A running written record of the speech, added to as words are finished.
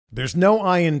There's no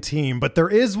I in team, but there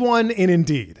is one in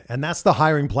Indeed, and that's the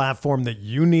hiring platform that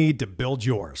you need to build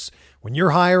yours. When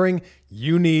you're hiring,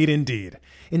 you need Indeed.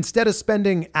 Instead of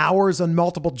spending hours on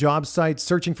multiple job sites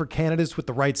searching for candidates with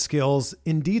the right skills,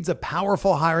 Indeed's a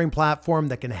powerful hiring platform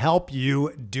that can help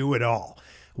you do it all.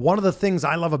 One of the things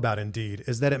I love about Indeed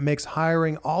is that it makes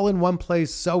hiring all in one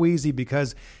place so easy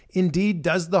because Indeed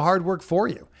does the hard work for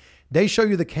you. They show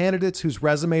you the candidates whose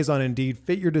resumes on Indeed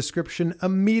fit your description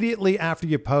immediately after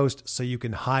you post so you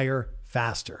can hire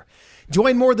faster.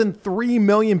 Join more than 3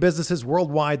 million businesses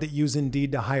worldwide that use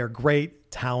Indeed to hire great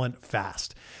talent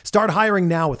fast. Start hiring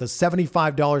now with a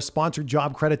 $75 sponsored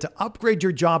job credit to upgrade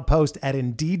your job post at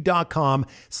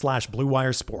Indeed.com/Blue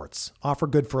Wire Sports. Offer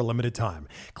good for a limited time.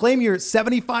 Claim your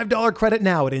 $75 credit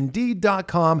now at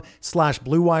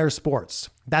Indeed.com/Blue Wire Sports.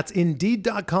 That's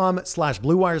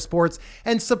Indeed.com/Blue Wire Sports,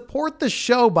 and support the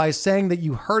show by saying that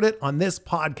you heard it on this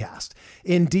podcast.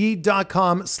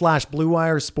 Indeed.com/Blue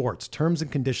Wire Sports. Terms and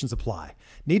conditions apply.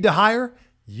 Need to hire?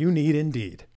 You need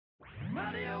Indeed.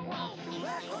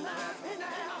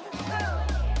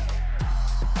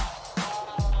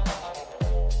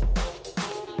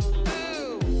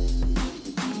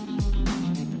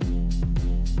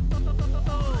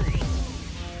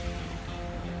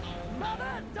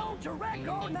 To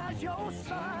recognize your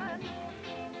son.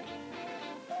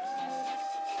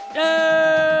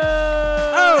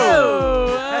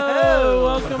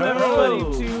 Welcome everybody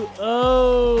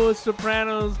to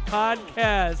Sopranos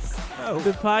podcast,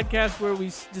 the podcast where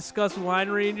we discuss wine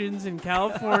regions in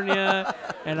California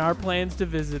and our plans to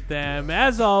visit them.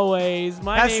 As always,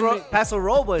 my name is Paso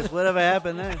Robles. Whatever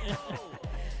happened there?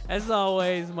 As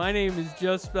always, my name is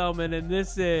Joe Spellman, and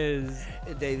this is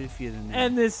David Feuden.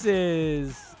 and this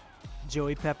is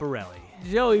Joey Pepperelli,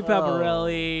 Joey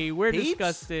Pepperelli. We're Peeps?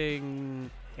 discussing,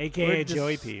 a.k.a.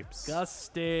 Joey Peeps.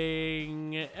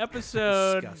 disgusting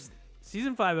episode, Disgusting.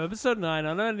 season 5, episode 9,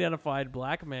 Unidentified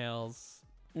Black Males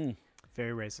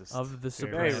Very racist. of the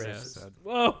Very Sopranos. racist.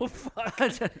 Whoa,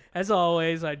 fuck. As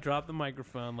always, I dropped the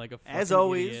microphone like a fucking As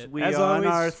always, idiot. we As are on always,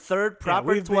 our third proper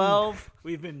we've been- 12.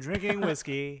 We've been drinking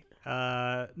whiskey.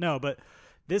 No, but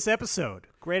this episode,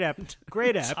 great app.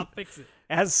 I'll fix it.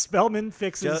 As Spellman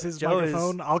fixes his Joe is-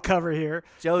 microphone, I'll cover here.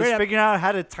 Joe's Great app. figuring out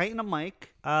how to tighten a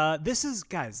mic. This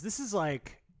is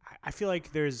like, I feel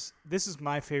like this is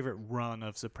my favorite run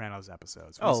of Sopranos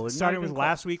episodes. Oh, it's starting not with even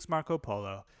last week's Marco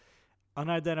Polo,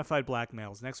 Unidentified Black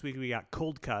Males. Next week we got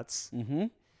Cold Cuts.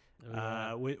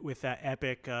 With that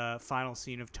epic final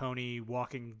scene of Tony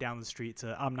walking down the street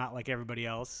to "I'm Not Like Everybody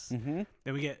Else." Then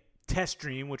we get Test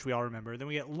Dream, which we all remember. Then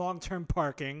we get Long-Term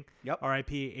Parking. Yep.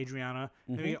 R.I.P. Adriana.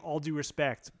 Then we get All Due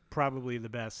Respect, probably the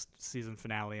best season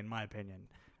finale in my opinion,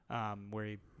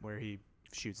 where he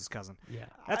shoots his cousin. Yeah.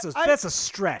 That's a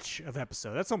stretch of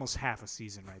episode. That's almost half a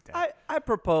season right there. I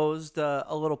proposed a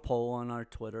little poll on our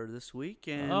Twitter this week,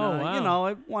 and wow.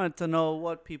 I wanted to know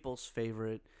what people's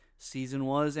favorite season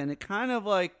was, and it kind of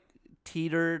like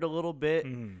teetered a little bit.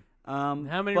 How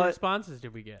many but- responses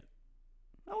did we get?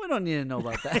 Oh, we don't need to know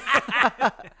about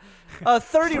that.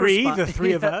 30 Three, respon- the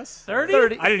three of us. 30?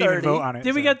 30. I didn't even 30. vote on it.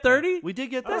 Did we so- get 30? We did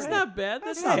get That's 30. not bad.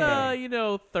 This is, not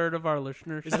bad. third of our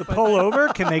listeners. Is the poll over?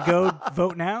 Can they go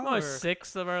vote now? Oh, or- a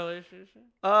sixth of our listeners.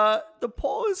 The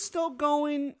poll is still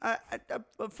going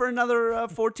for another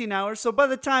 14 hours. So by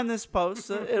the time this posts,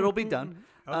 it'll be done.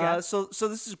 Okay. So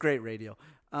this is great radio.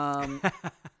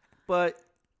 But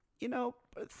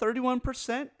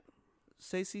 31%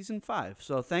 say season 5.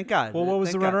 So thank God. Well, what was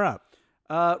the Thank God.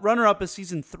 runner-up? Runner-up is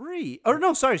season 3. Or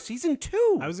no, sorry, season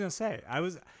 2. I was gonna say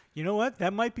You know what?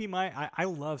 That might be my. I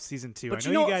love season 2. But I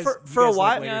you know know, you guys for a like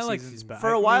while- later Yeah, I like seasons, season but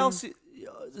for a I- while,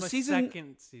 My season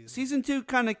second season. season 2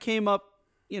 kind of came up,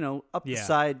 up the Yeah.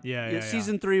 side. Yeah.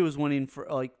 Season 3 was winning for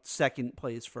like second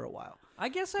place for a while. I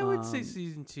guess I would say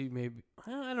season 2 maybe.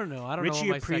 I don't know. I don't Richie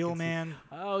know. What my Aprile, second man.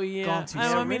 Oh yeah. Gone too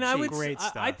I soon. mean, I Richie. would. Great I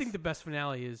stuff. think the best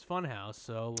finale is Funhouse.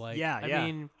 So like, Yeah, I yeah.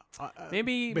 mean,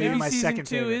 maybe my season second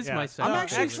 2 favorite, is yeah. my second. I'm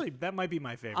Actually, that might be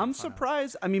my favorite. I'm Funhouse.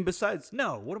 surprised. I mean, besides,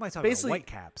 No, what am I talking Basically- about?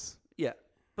 Whitecaps. yeah,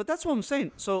 but that's what I'm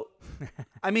saying. So,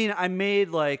 I mean, I made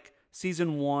like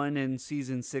season 1 and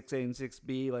season 6A and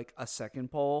 6B like a second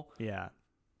poll. Yeah.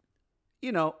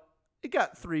 It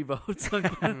got 3 votes.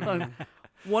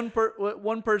 One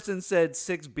person said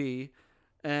 6B,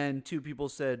 and 2 people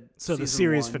said So the season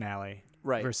series 1. finale,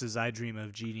 Right. Versus I Dream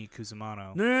of Jeannie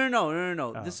Cusimano.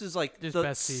 No. Oh. This is like Just the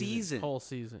best season, whole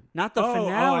season. not the Oh, I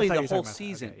finale. thought you were The talking whole about that.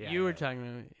 season. Okay, yeah, You were yeah.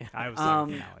 talking about. I was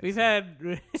talking finale. We've so-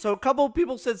 had. So a couple of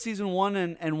people said season 1,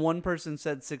 and one person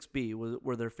said 6B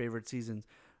were their favorite seasons.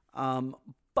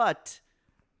 But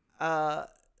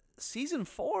season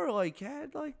 4 like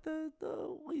had like the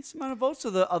least amount of votes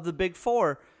of the big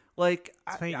 4, Like,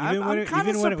 It's funny, I'm even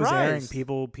kinda when it was airing, surprised.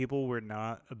 people were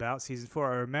not about season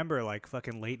 4. I remember like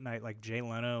fucking late night, like Jay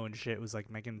Leno and shit was like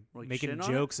making shitting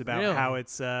on jokes about Really? how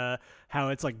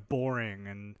it's like boring,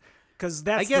 and because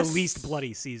that's guess- the least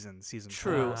bloody season.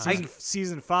 True. 4.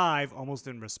 Season 5, almost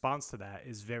in response to that,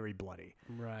 is very bloody.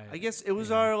 Right. I guess it was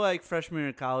our like freshman year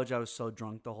of college. I was so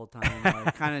drunk the whole time.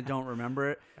 I kind of don't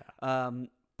remember it.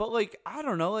 But like, I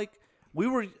don't know. Like, we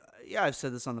were. Yeah, I've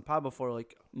said this on the pod before.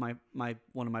 Like, my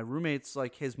one of my roommates,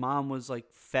 like his mom was like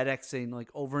FedExing,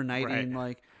 like overnighting,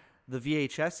 like the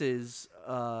VHSs.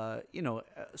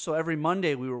 So every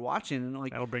Monday we were watching, and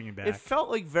like That'll bring you back. it felt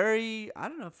like very. I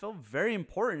don't know. It felt very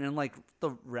important, and like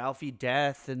the Ralphie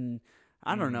death, and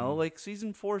I don't know. Like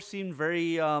season 4 seemed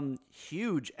very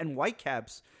huge, and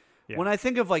Whitecaps. Yeah. When I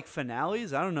think of like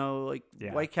finales, I don't know, like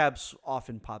Yeah. Whitecaps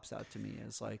often pops out to me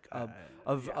as like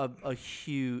a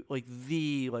huge, like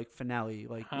the like finale,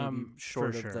 like maybe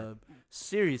short of sure. the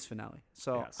series finale.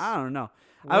 So Yes. I don't know.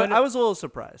 What- I was a little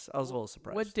surprised.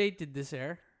 What date did this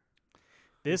air?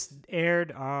 This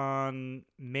aired on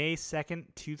May 2nd,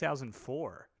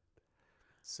 2004.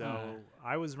 So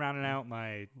I was rounding out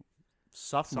my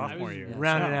Sophomore Sophomore year. Yeah.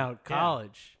 Rounding So, out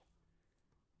college.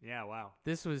 yeah, wow.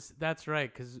 That's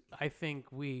right, because I think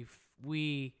we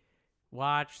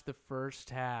watched the first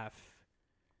half,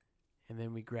 and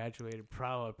then we graduated.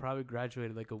 Probably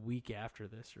graduated like a week after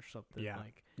this or something. Yeah.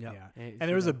 Like, Yeah. and And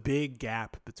there was a big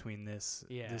gap between this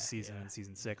season and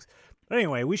season 6. But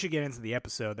anyway, we should get into the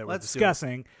episode that we're Let's do it.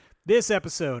 discussing. This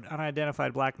episode,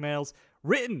 Unidentified Black Males,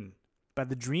 written by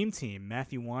the Dream Team,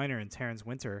 Matthew Weiner and Terrence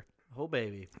Winter, Oh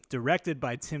baby, directed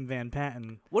by Tim Van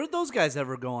Patten. what did those guys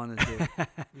ever go on to do?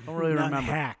 Don't really Not remember.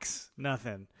 Hacks,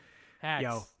 nothing. Hacks.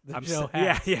 Yo, The I'm show so, yeah,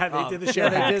 Hacks. yeah, they Oh, did the show. yeah,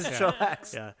 they Hacks, did yeah. show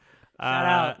Hacks. Yeah. Shout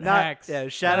out not- Hacks. yeah,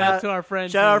 shout shout out- to our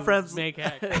friends. shout out who friends. Make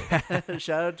Hacks.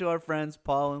 Shout out to our friends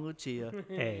Paul and Lucia.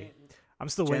 Hey, I'm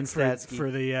still Jen waiting Statsky. for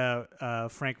the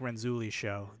Frank Renzulli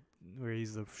show, where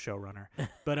he's the showrunner.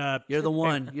 But You're the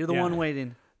one. You're the Yeah. one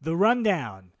waiting. the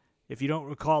rundown. If you don't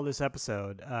recall this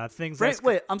episode, things. Frank,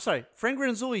 wait, I'm sorry. Frank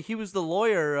Renzulli, he was the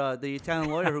lawyer, the Italian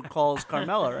lawyer who calls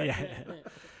Carmela, right?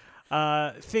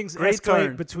 Yeah. Things Great escalate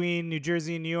turn. between New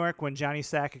Jersey and New York when Johnny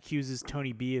Sack accuses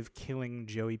Tony B of killing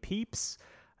Joey Peeps.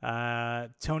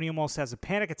 Tony almost has a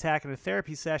panic attack in a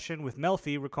therapy session with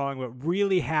Melfi, recalling what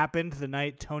really happened the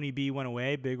night Tony B went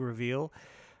away. Big reveal.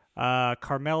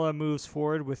 Carmela moves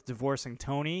forward with divorcing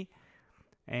Tony.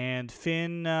 And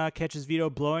Finn catches Vito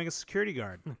blowing a security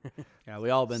guard. Yeah,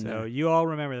 we all been So there. you all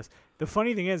remember this. The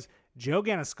funny thing is, Joe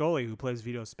Ganascoli, who plays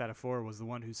Vito Spatafora, was the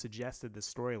one who suggested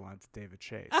this storyline to David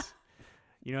Chase.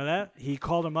 You know that? He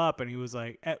called him up and he was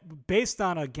like, based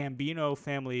on a Gambino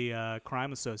family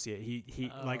crime associate,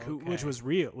 which was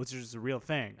real, which is a real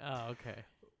thing. Oh, okay.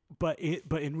 But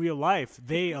in real life,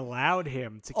 they allowed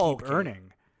him to keep Okay.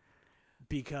 earning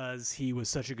because he was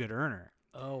such a good earner.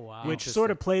 Oh, wow. Which sort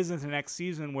of plays into next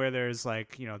season where there's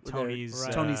like, Tony's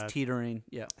Tony's teetering.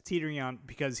 Yeah. teetering on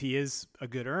because he is a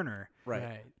good earner.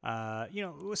 Right.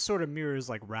 It was sort of mirrors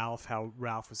like Ralph, how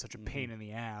Ralph was such a pain in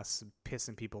the ass,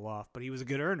 pissing people off, but he was a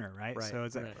good earner, right? Right, So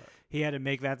it's like right. he had to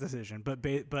make that decision. But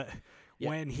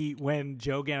when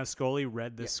Joe Ganascoli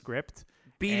read the script,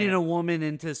 Beating and- a woman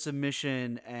into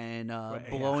submission and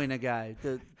blowing a guy.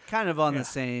 Kind of on the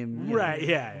same. you know, right?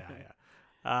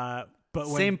 Yeah. But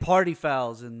when, Same party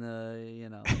fouls in the,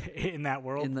 in that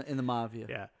world, in the mafia.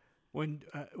 yeah. When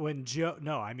Joe,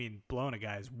 no, I mean blowing a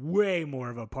guy is way more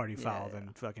of a party foul than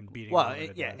fucking beating. Well, a woman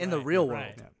to death. in the real world.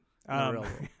 right. Yeah. In the real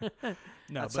world.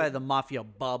 No, Outside but the mafia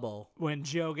bubble. when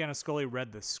Joe Ganascoli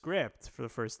read the script for the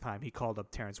first time, he called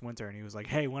up Terrence Winter and he was like,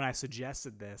 "Hey, when I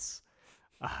suggested this,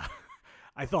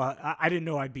 I thought I didn't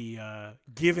know I'd be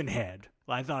giving head.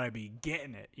 I thought I'd be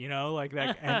getting it, like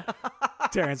that." And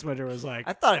Terrence Winter was like,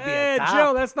 I thought I'd be a "Hey, top.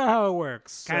 Joe, that's not how it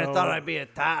works." Kind of So- thought I'd be a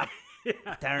top.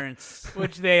 Terrence.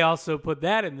 Which they also put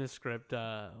that in the script in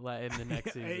the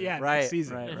next season. yeah, Right, next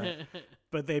season. right.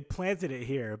 But they planted it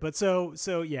here. But so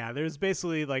yeah, there's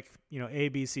basically like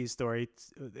ABC story,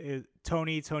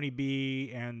 Tony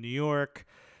B, and New York,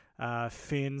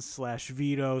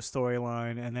 Finn/Vito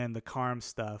storyline, and then the Carm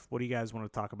stuff. What do you guys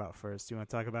want to talk about first? Do you want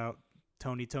to talk about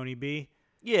Tony B?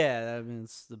 Yeah, I mean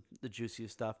it's the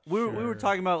juiciest stuff. We were Sure.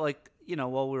 talking about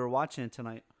while we were watching it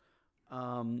tonight.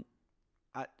 I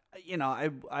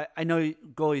know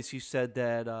goalies. You said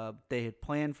that they had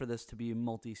planned for this to be a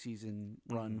multi-season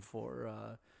run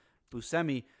for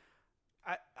Buscemi.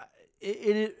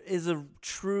 It is a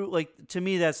true to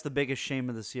me. That's the biggest shame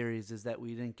of the series is that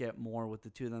we didn't get more with the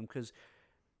two of them because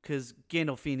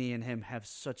Gandolfini and him have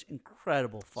such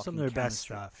incredible fucking Some of their best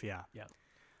chemistry. stuff. Yeah.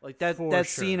 Like that For that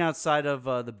sure. scene outside of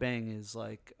the bang is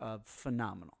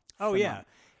phenomenal. Oh yeah,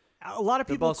 a lot of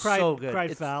They're people both so good.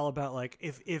 cried It's- foul about like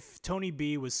if Tony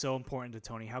B was so important to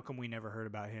Tony, how come we never heard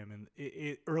about him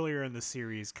and earlier in the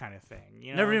series kind of thing?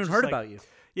 You know, Never even just heard like- about you.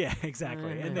 Yeah,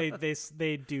 exactly. And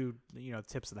they do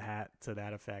tips of the hat to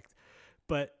that effect.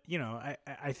 But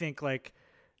I think like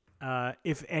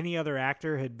if any other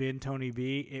actor had been Tony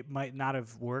B, it might not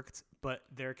have worked. But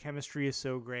their chemistry is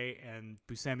so great, and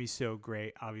Buscemi's so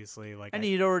great. Obviously, like And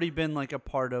he'd already been like a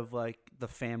part of like the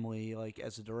family, like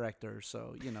as a director.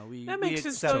 So we That makes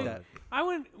sense. accept So that. I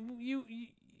wouldn't.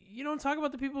 You don't talk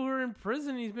about the people who are in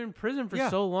prison. He's been in prison for Yeah.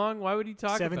 so long. Why would he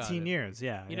talk about it? 17 years.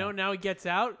 Yeah, You know, now he gets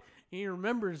out. And he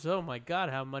remembers. Oh my God,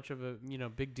 how much of a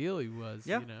big deal he was.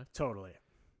 Yeah. You know? Totally.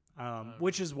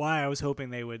 Which is why I was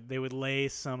hoping they would lay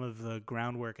some of the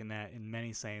groundwork in that in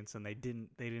Many Saints, and they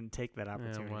didn't take that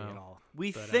opportunity wow. at all.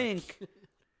 We But, think,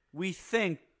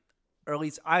 or at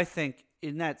least I think,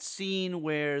 in that scene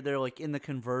where they're like in the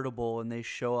convertible and they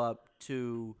show up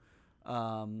to,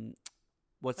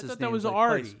 what's I his thought name? that was like,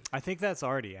 Artie. place. I think that's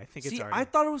Artie. I think See, it's Artie. I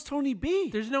thought it was Tony B.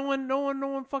 There's no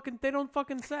one fucking. They don't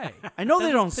fucking say. I know That's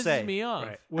they what don't pisses say. me off.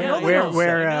 Right. I know they Where don't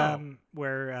where say. I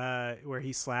know. where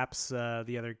he slaps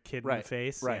the other kid in Right, the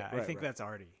face. right, Yeah, I right, think right. that's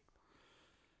Artie.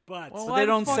 But Well, So why they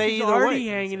the don't fuck say is either Artie way.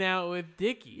 hanging out with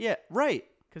Dickie? Yeah, right.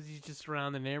 Because he's just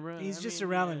around the neighborhood. he's I just mean,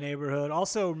 around yeah. the neighborhood.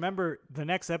 Also, remember the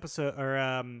next episode or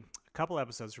a couple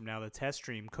episodes from now, the test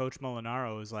stream, Coach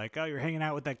Molinaro is like, "Oh, you're hanging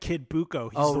out with that kid Bucco.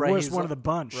 He's Oh, the right, worst he's one like- of the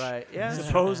bunch." Right. Yeah.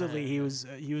 Supposedly he was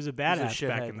a He's a badass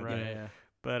back shithead, in the right, day. yeah.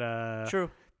 But True.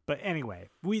 But anyway,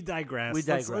 we digress. We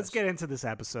Let's digress. get into this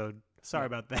episode. Sorry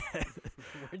about that.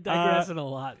 We're digressing a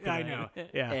lot. I tonight. know.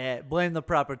 Yeah. Yeah, blame the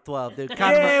proper 12, dude.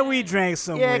 Yeah, we drank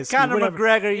some whiskey. Conor whatever.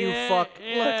 McGregor, you Yeah, fuck.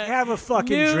 yeah. Look, have a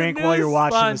fucking New- drink new while you're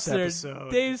watching sponsor, this episode.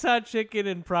 Dave's Hot Chicken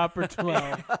and Proper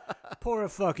 12. Pour a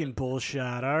fucking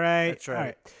bullshot, all right? That's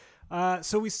right. All right.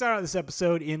 So we start out this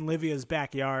episode in Livia's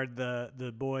backyard.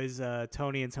 The boys,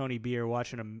 Tony and Tony B, are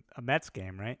watching a Mets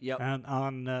game, right? Yep.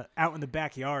 On out in the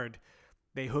backyard,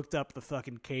 they hooked up the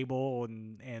fucking cable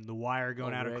and the wire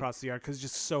going out rig. across the yard because it's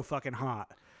just so fucking hot.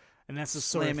 And that's the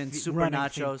Slamming sort of super running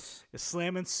nachos. thing.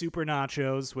 Slamming super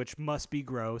nachos, which must be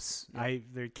gross.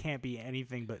 There can't be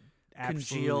anything but absolutely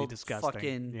Congealed, disgusting.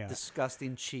 fucking Yeah.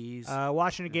 disgusting cheese.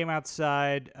 Watching a game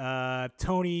outside,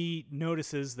 Tony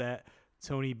notices that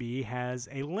Tony B has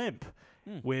a limp,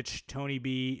 which Tony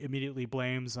B immediately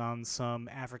blames on some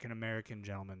African American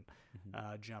gentleman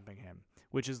jumping him,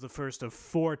 which is the first of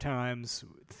 4 times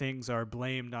things are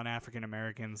blamed on African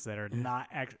Americans that are not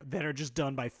that are just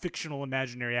done by fictional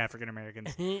imaginary African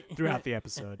Americans throughout the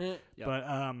episode.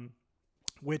 But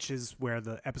which is where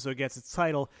the episode gets its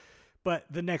title. But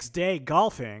the next day,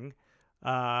 golfing,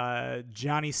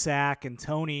 Johnny Sack and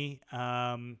Tony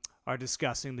are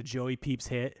discussing the Joey Peeps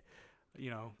hit.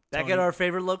 Back Tony- at our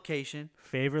favorite location,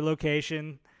 favorite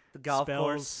location, the golf spells.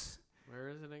 course. Where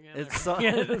is it again?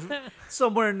 It's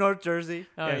somewhere in North Jersey.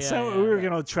 Oh, Yeah, yeah, so yeah, we were yeah.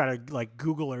 gonna try to like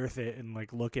Google Earth it and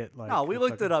like look at like. No, we the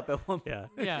looked fucking- it up at one point.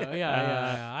 Yeah.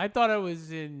 Yeah. I thought it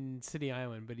was in City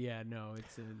Island, but yeah, no,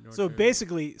 it's in North So Jersey.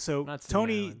 basically, Not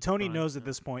City Tony Island, knows but, at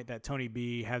this point that Tony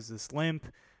B has this limp.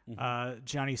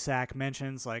 Johnny Sack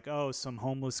mentions like, oh, some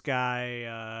homeless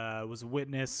guy was a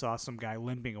witness, saw some guy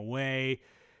limping away.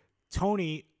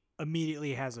 Tony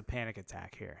immediately has a panic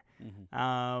attack here.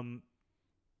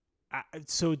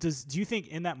 So do you think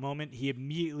in that moment he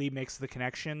immediately makes the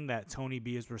connection that Tony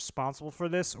B is responsible for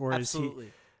this, or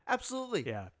Absolutely. Absolutely. is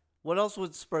he? Yeah. What else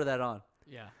would spur that on?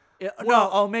 Yeah. Well,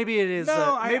 no, maybe it is.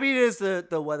 no, Maybe it is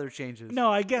the weather changes.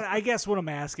 No, I guess what I'm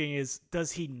asking is,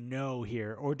 does he know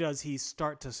here, or does he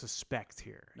start to suspect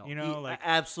here? No, You know, he like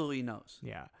absolutely knows.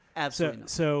 yeah. Absolutely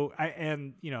knows. So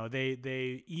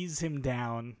they ease him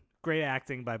down. Great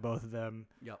acting by both of them.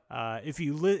 Yep. If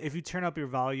you turn up your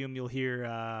volume, you'll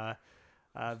hear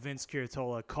Vince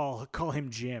Curatola call him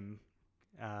Jim,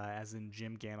 as in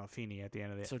Jim Gandolfini at the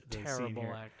end of the So the scene terrible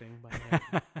here. acting by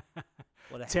him.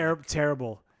 What a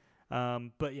Terrible.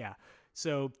 But yeah.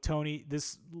 So Tony,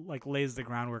 this like lays the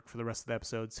groundwork for the rest of the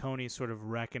episode. Tony sort of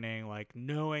reckoning, like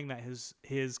knowing that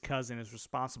his cousin is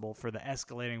responsible for the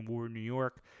escalating war in New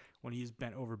York when he's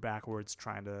bent over backwards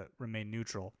trying to remain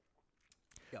neutral.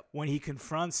 Yep. When he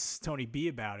confronts Tony B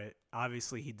about it,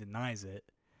 obviously he denies it.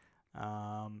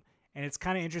 And it's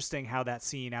kind of interesting how that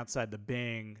scene outside the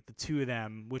Bing, the two of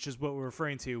them, which is what we're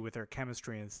referring to with their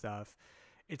chemistry and stuff,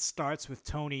 it starts with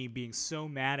Tony being so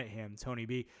mad at him, Tony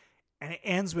B, and it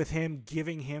ends with him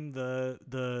giving him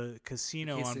the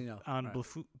casino, on right.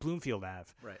 Bloomfield Ave.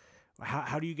 Right.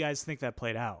 How do you guys think that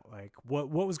played out? Like, what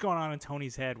was going on in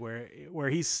Tony's head where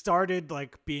he started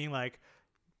like being like,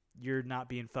 "You're not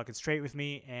being fucking straight with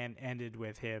me," and ended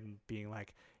with him being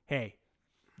like, "Hey,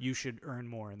 you should earn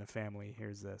more in the family.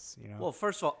 Here's this, you know. Well,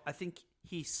 first of all, I think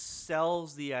he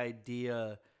sells the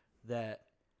idea that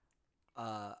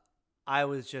I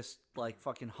was just like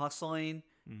fucking hustling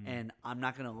and I'm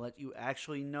not going to let you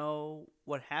actually know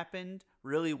what happened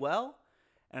really well.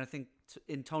 And I think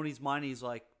in Tony's mind, he's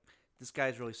like, this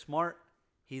guy's really smart.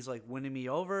 He's like winning me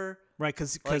over. Right,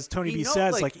 because Like, Tony he B know-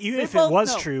 says, like, like, even they if it both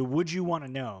was know. true, would you want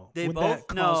to know? They Would both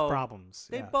that cause know. problems?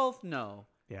 They Yeah. both know,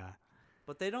 Yeah.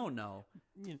 but they don't know.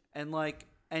 Yeah. And like,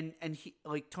 and he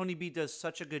like Tony B does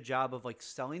such a good job of like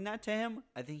selling that to him.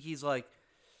 I think he's like,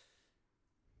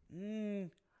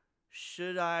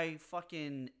 should I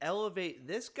fucking elevate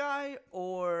this guy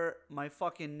or my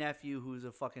fucking nephew who's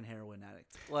a fucking heroin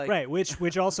addict? Like, Right,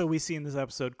 which also we see in this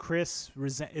episode.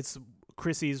 It's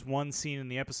Chrissy's one scene in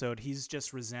the episode. He's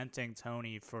just resenting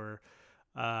Tony for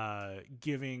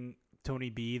giving Tony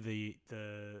B the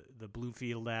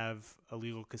Bluefield Ave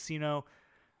illegal casino.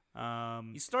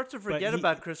 you start to But forget he-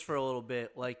 about Chris for a little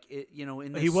bit. Like, it, you know,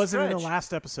 in this He wasn't in the stretch,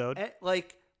 last episode.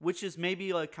 like, which is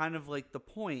maybe like kind of like the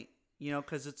point, you know,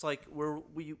 because it's like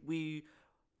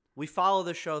we follow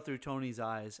the show through Tony's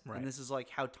eyes, Right. and this is like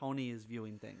how Tony is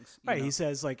viewing things. you Right, know? he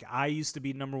says, like, I used to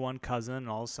be number one cousin, and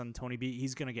all of a sudden Tony B,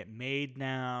 he's going to get made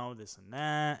now, this and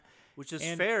that. Which is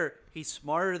and- fair. He's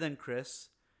smarter than Chris.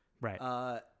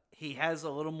 Right. He has a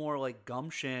little more like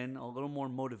gumption, a little more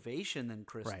motivation than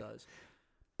Chris Right. does.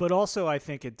 But also, I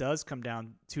think it does come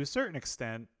down to a certain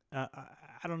extent.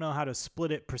 I don't know how to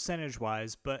split it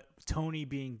percentage-wise, but Tony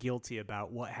being guilty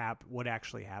about what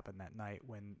actually happened that night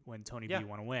when Tony Yeah. B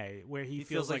went away, where he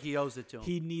Feels like he owes it to him.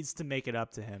 he needs to make it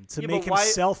up to him to Yeah, make but why-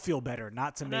 himself feel better,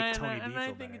 not to make Tony B and feel I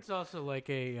think better. it's also like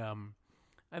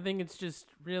I think it's just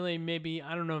really maybe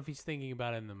I don't know if he's thinking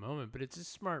about it in the moment, but it's a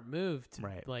smart move to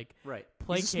Right. like Right.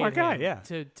 placate smart guy, him yeah.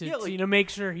 to Yeah, like- you know make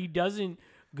sure he doesn't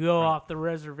go off the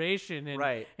reservation and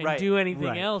Right, and right, do anything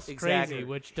right. else Exactly. crazy,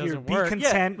 which Here, doesn't be work.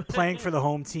 content playing for the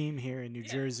home team here in New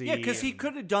Jersey. Yeah, because he and-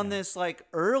 could have done this like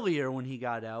earlier when he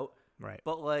got out, Right.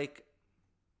 but like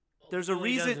there's a Well, it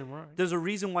reason. doesn't work. There's a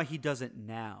reason why he does it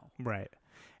now. Right.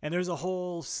 And there's a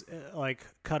whole like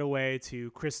cutaway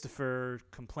to Christopher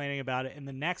complaining about it. In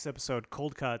the next episode,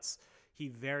 Cold Cuts, he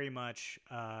very much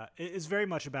it is very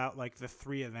much about like the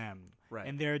three of them Right.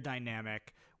 and their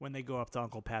dynamic when they go up to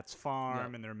Uncle Pat's farm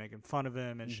Yeah. and they're making fun of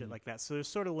him and shit like that. So they're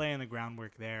sort of laying the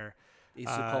groundwork there. He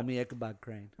used to call me Ichabod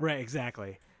Crane. Right,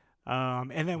 exactly.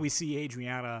 And then we see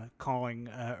Adriana calling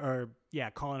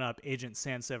up Agent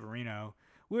Sanseverino.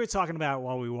 We were talking about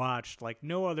while we watched, like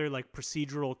no other like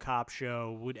procedural cop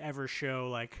show would ever show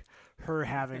like her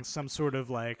having some sort of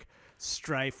like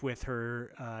strife with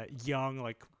her young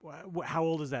like how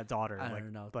old is that daughter? I like,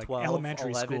 don't know, like 12,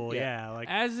 elementary 11, school, yeah. yeah, like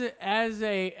as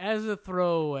a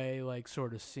throwaway like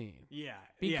sort of scene. yeah,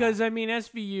 Because I mean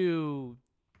SVU,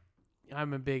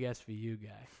 I'm a big SVU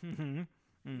guy. yeah.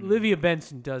 Olivia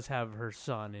Benson does have her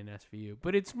son in SVU,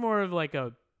 but it's more of like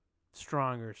a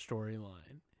stronger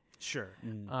storyline. Sure.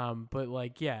 But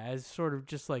like yeah, as sort of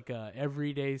just like a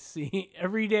everyday scene,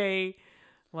 everyday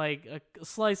like a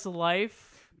slice of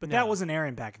life. But No. that wasn't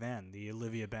airing back then. The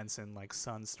Olivia Benson like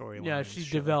son storyline. Yeah, and she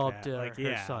shit developed like that.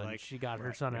 her son. like- She got her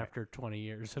right, son right. after 20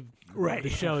 years of Right, the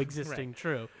show yeah, existing. right.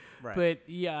 True, Right. but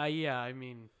yeah, I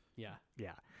mean, yeah.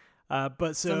 Yeah.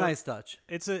 But so It's a nice touch.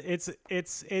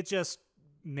 it just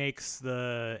makes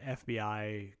the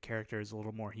FBI characters a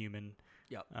little more human.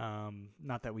 Yep.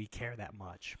 Not that we care that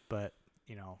much, but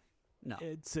you know, No.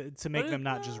 it's to make But them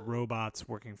not just robots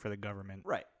working for the government.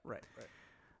 Right. Right.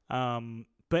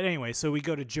 But anyway, so we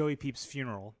go to Joey Peep's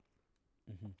funeral.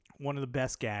 Mhm. One of the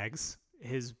best gags.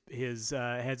 His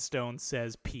headstone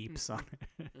says Peeps on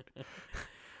it.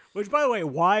 Which, by the way,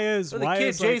 why is So the why kid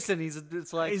is like, Jason, he's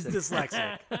dyslexic. he's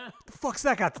dyslexic? The fuck's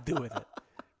that got to do with it?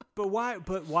 But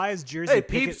why is Jersey? Hey,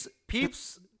 Pickett-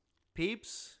 peeps.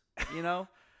 You know,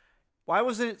 why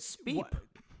wasn't it Speep? What-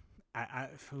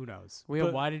 who knows? Wait,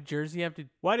 But why did Jersey have to?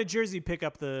 why did Jersey pick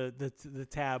up the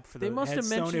tab for They the must have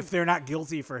headstone mentioned- if they're not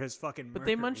guilty for his fucking murder? But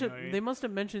they you know must what I mean? they must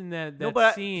have mentioned that No,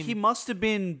 but scene. he must have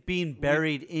been being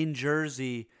buried in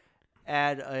Jersey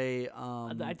at a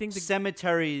I think the-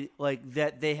 cemetery like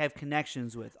that they have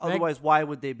connections with. Otherwise, why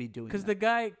would they be doing because that? the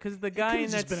guy Could've in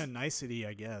just that been a nicety,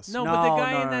 I guess. no, but the No,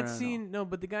 guy no, in no, that no, no. scene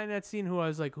but the guy in that scene who I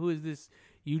was like, who is this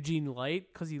Eugene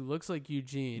Light? Because he looks like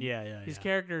Eugene. Yeah. His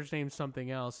character's name's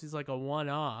something else. He's like a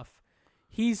one-off.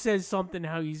 He says something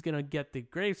how he's gonna get the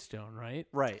gravestone, right?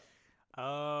 right.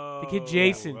 Oh, The kid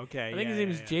Jason. Okay, I think his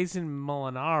name is Jason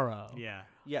Molinaro. Yeah.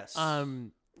 Yes.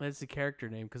 That's the character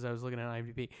name because I was looking at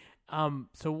IMDb.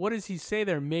 So what does he say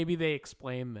there? Maybe they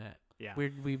explain that. Yeah.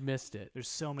 We missed it. There's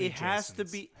so many. it has to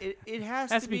Jasons. be. It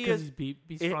has That's to be because a-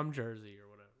 he's it- from Jersey or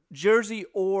whatever. Jersey,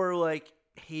 or like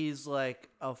he's like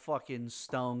a fucking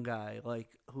stone guy, like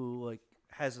who like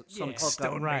has some hookup.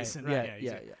 Stonemason. Right.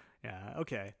 Yeah,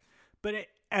 okay. But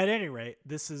at any rate,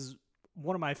 this is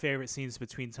one of my favorite scenes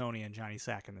between Tony and Johnny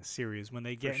Sack in this series when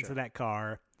they get into that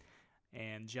car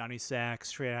and Johnny Sack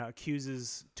straight out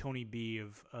accuses Tony B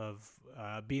of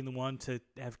being the one to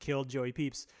have killed Joey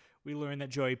Peeps. We learn that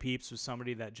Joey Peeps was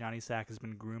somebody that Johnny Sack has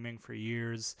been grooming for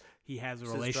years. He has a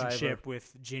relationship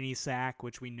with Ginny Sack,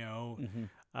 which we know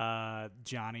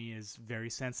Johnny is very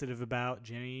sensitive about.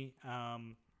 Ginny,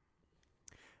 and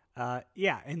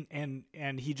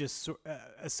he just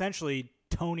essentially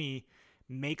Tony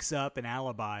makes up an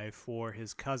alibi for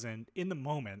his cousin in the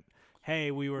moment.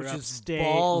 Hey, we were upstate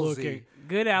looking.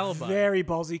 Good alibi. Very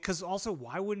ballsy. Because also,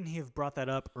 why wouldn't he have brought that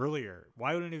up earlier?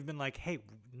 Why wouldn't he have been like, hey,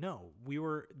 no, we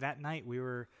were, that night, we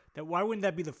were, that. Why wouldn't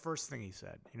that be the first thing he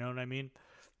said? You know what I mean?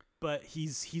 But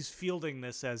he's fielding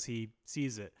this as he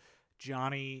sees it.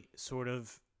 Johnny sort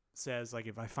of says, like,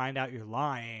 if I find out you're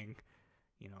lying,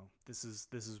 you know, this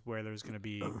is where there's going to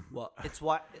be. Well, it's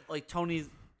why, like,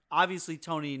 obviously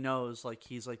Tony knows, like,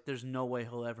 he's like, there's no way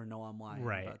he'll ever know I'm lying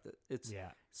about it. It's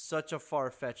such a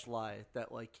far-fetched lie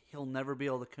that, like, he'll never be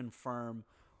able to confirm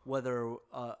whether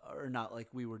or not, like,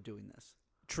 we were doing this.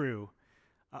 True.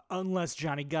 Unless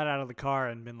Johnny got out of the car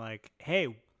and been like,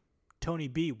 hey, Tony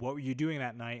B, what were you doing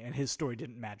that night? And his story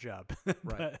didn't match up.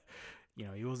 But, you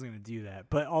know, he wasn't going to do that.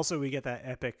 But also we get that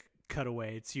epic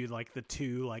cutaway to, like, the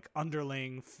two, like,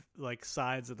 underling, like,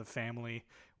 sides of the family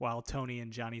while Tony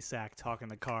and Johnny Sack talk in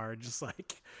the car, just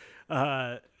like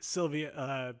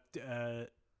Sylvia,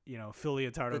 you know, Phil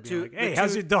Leotardo being like, hey,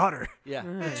 how's your daughter? Yeah.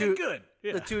 Good.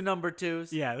 Yeah. The two number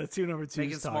twos. Yeah, the two number twos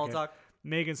Making small talk.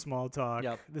 Making small talk.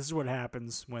 Yep. This is what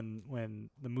happens when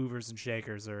the movers and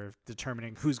shakers are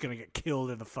determining who's going to get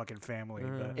killed in the fucking family.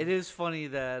 But It is funny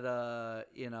that,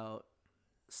 you know,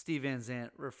 Steve Van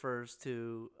Zandt refers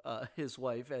to his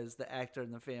wife as the actor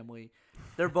in the family.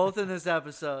 They're both in this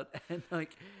episode, and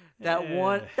like that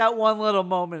one little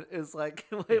moment is like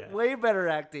way better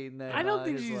acting than. I don't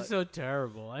think his she's wife. so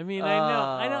terrible. I mean,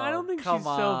 I don't think she's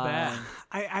so bad.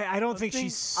 I don't think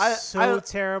she's so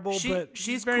terrible, but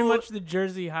She's very cool. much the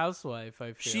Jersey housewife.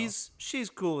 I feel She's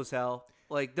cool as hell.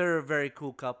 Like they're a very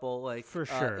cool couple. Like for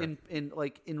sure. In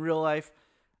real life.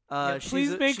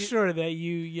 Please make sure that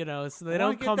you know, so they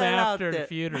don't come after and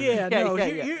feud her.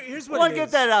 Here's what I want to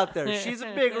get that out there. She's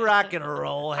a big rock and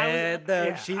roll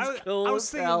head. She's cool. I was as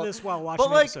thinking hell. this while watching the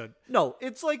like, episode. No,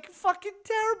 it's like fucking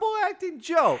terrible acting.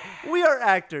 Joe, we are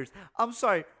actors. I'm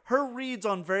sorry. Her reads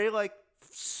on very like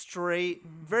straight,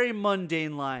 very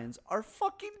mundane lines are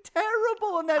fucking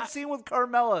terrible in that scene with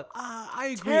Carmela.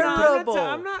 I agree. Terrible.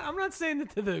 I'm not saying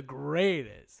that to the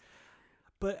greatest.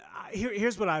 But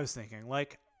here's what I was thinking.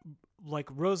 Like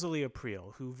Rosalie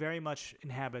April, who very much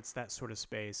inhabits that sort of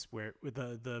space where with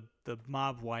the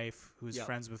mob wife who's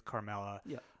friends with Carmela.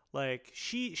 Yeah. Like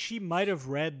she might have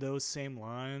read those same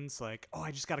lines, like, oh, I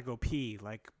just got to go pee,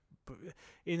 like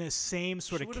in the same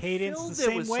sort of cadence, the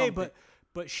same way, but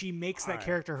she makes that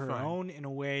character her own in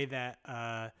a way that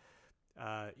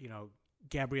you know,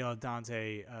 Gabriella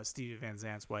Dante, Stevie Van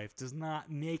Zandt's wife, does not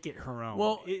make it her own.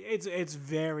 Well, it's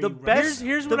very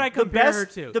here's what I compare her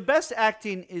to. The best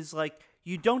acting is like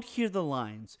you don't hear the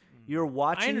lines. You're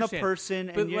watching the person,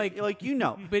 and like you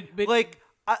know. But like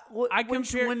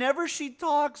whenever she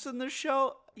talks in the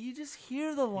show, you just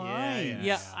hear the lines.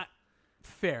 Yeah.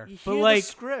 Fair. You but hear like the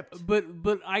script.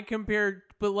 But I compared.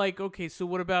 But like, okay, so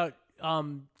what about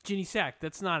Ginny Sack?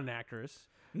 That's not an actress.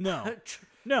 No.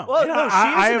 No. Well, no,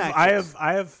 I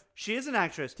have. She is an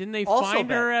actress. Didn't they also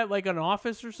find her at like an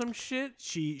office or some shit?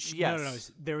 Yes. No.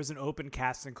 There was an open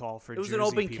casting call for. It was Jersey an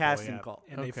open people, casting call,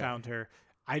 and they found her.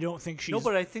 I don't think she's. No,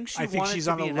 but I think she's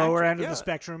on the lower end of the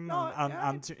spectrum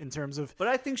in terms of. But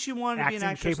I think she wanted to be an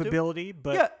actress capability. Too.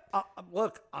 But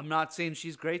look, I'm not saying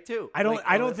she's great too. I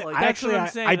don't think. Actually,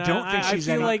 I don't think she's.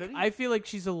 I feel like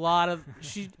she's a lot of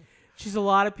She's a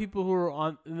lot of people who are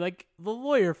on, like the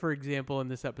lawyer, for example, in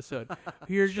this episode.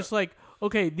 You're just like,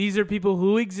 okay, these are people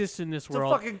who exist in this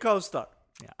world. It's a fucking co-star.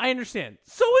 Yeah, I understand.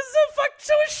 So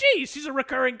is she. She's a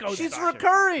recurring co-star. She's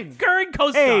recurring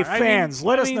co-star. Hey, fans,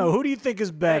 let us know. Who do you think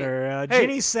is better,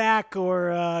 Ginny Sack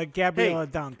or Gabriella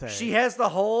Dante? She has the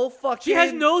whole fucking. She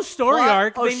has no story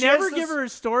arc. Oh, they never give her a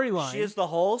storyline. She has the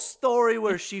whole story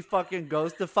where she fucking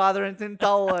goes to Father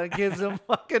Antintola and gives him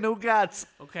fucking ugats.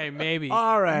 Okay, maybe.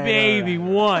 All right. Maybe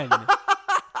one.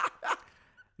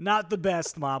 Not the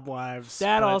best mob wives.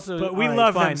 But we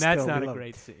love them. That's not a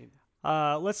great scene.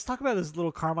 Let's talk about this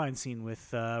little Carmine scene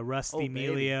with Rusty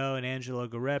Melio and Angelo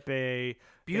Gareppe.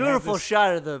 Beautiful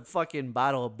shot of the fucking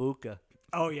bottle of Buca.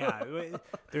 Oh yeah,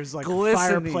 there's like a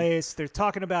Glistening. fireplace. They're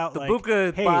talking about The like,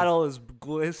 Buka hey, bottle is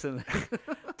glistening.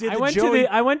 did I the went Joey-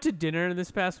 I went to dinner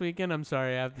this past weekend. I'm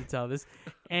sorry, I have to tell this.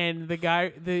 And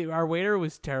our waiter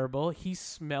was terrible. He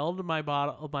smelled my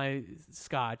my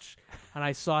scotch, and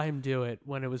I saw him do it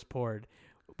when it was poured.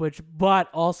 But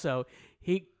also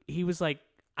he was like,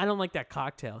 I don't like that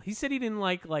cocktail. He said he didn't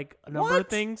like a number of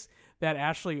things that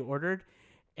Ashley ordered,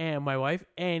 and my wife,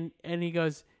 and he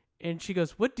goes. And she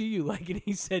goes, "What do you like?" And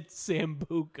he said,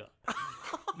 "Sambuca."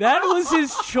 That was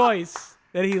his choice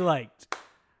that he liked.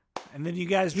 And then you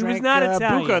guys He was drank not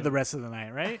Italian. Buka the rest of the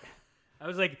night, right? I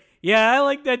was like, "Yeah, I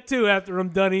like that too." After I'm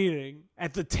done eating,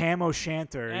 At the Tam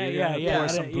O'Shanter, you're yeah, gonna yeah, pour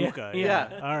some yeah, Buka.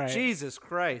 Yeah. All right. Jesus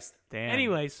Christ. Damn.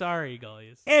 anyway, sorry,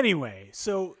 Gullius. Anyway,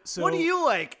 so What do you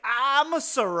like? I'm a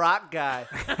Ciroc guy.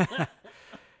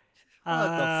 What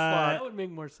the That fuck? would make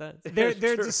more sense. they're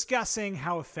Sure. discussing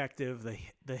how effective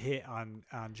the hit on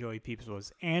Joey Peeps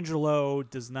was. Angelo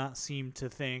does not seem to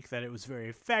think that it was very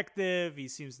effective. He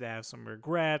seems to have some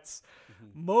regrets.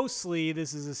 Mostly,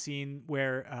 this is a scene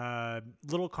where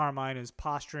little Carmine is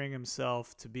posturing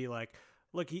himself to be like,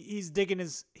 look, he's digging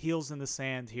his heels in the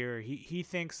sand here. He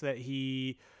thinks that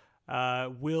he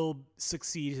will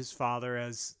succeed his father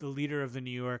as the leader of the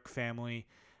New York family.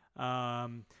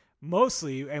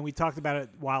 Mostly, and we talked about it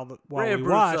while Ray we Abruzzo,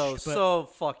 watched. But so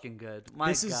fucking good. My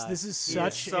this is God. this is He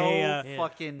such so a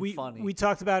fucking funny. We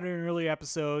talked about it in earlier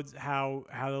episodes how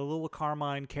the little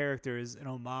Carmine character is an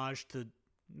homage to,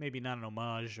 maybe not an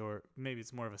homage, or maybe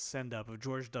it's more of a send up of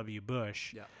George W.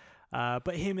 Bush. Yeah.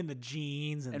 But him in the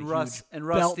jeans and the Rusty, huge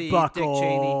Dick belt Cheney.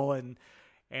 buckle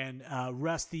and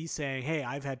Rusty saying, "Hey,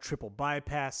 I've had triple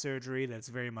bypass surgery. That's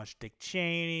very much Dick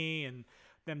Cheney." And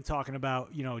them talking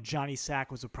about, Johnny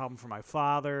Sack was a problem for my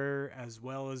father as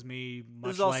well as me.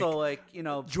 Much There's also like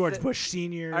George Bush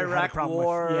Senior, had a Iraq problem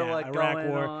War, with, Iraq going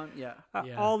War. on. Yeah.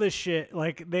 Yeah. All this shit,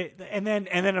 like and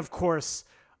then of course,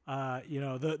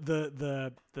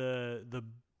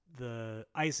 the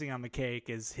icing on the cake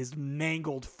is his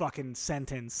mangled fucking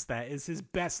sentence that is his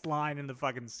best line in the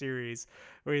fucking series,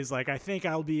 where he's like, "I think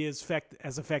I'll be as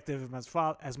effective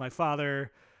as my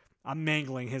father." I'm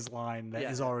mangling his line that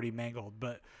is already mangled,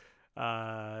 but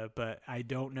I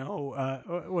don't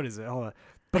know. What is it? Hold on.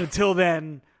 But until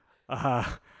then,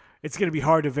 it's going to be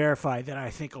hard to verify that I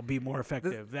think I'll be more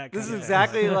effective. This is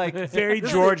exactly like very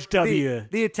this is George W.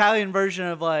 The Italian version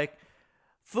of like,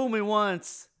 fool me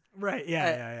once, Right?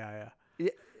 Yeah.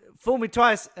 fool me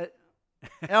twice.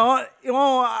 I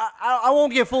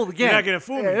won't get fooled again. You're not gonna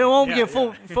fool me. It won't Yeah, get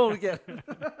fooled again.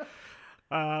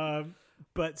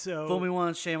 But so Fool me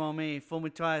once, shame on me. Fool me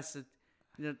twice.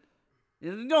 You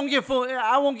don't get fooled.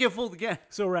 I won't get fooled again.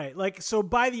 So right, so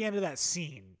by the end of that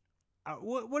scene,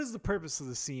 what is the purpose of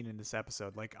the scene in this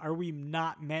episode? Like, are we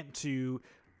not meant to?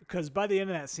 Because by the end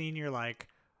of that scene, you're like,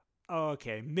 oh,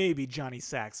 okay, maybe Johnny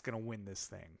Sack's gonna win this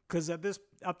thing. Because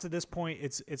up to this point,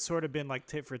 it's sort of been like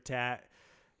tit for tat,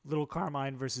 little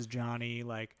Carmine versus Johnny.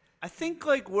 Like, I think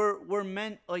like we're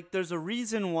meant, like there's a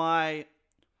reason why,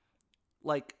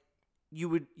 like you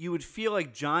would feel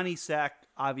like Johnny Sack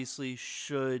obviously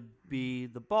should be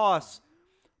the boss,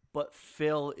 but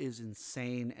Phil is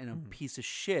insane and a piece of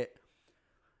shit.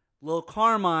 Lil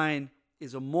Carmine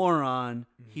is a moron.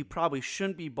 He probably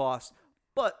shouldn't be boss,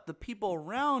 but the people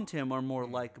around him are more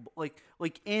likable. Like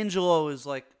Angelo is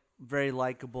like very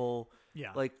likable.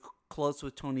 Yeah. Like close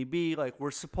with Tony B. Like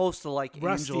we're supposed to like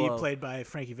Rusty, Angelo. played by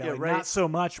Frankie Valli, right. not so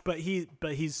much, but he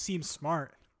seems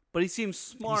smart. But he seems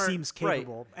smart. He seems right.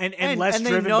 capable and less they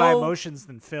driven by know- emotions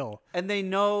than Phil. And they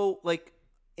know, like,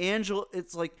 Angelo,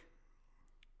 it's like,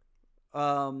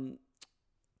 Carmine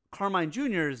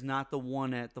Jr. is not the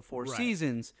one at the Four Right.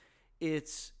 Seasons.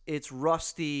 It's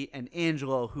Rusty and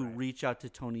Angelo who reach out to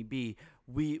Tony B.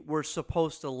 We're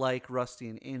supposed to like Rusty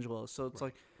and Angelo. So it's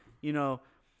like,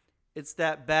 it's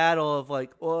that battle of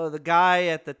like, oh, the guy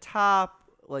at the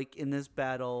top, like in this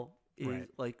battle is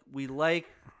like, we like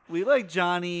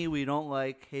Johnny. We don't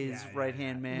like his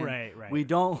right-hand man. Right. We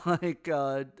don't like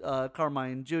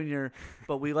Carmine Jr.,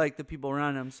 but we like the people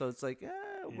around him. So it's like,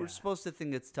 we're supposed to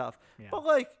think it's tough. Yeah. But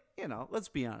like, let's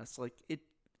be honest. Like it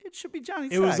should be Johnny.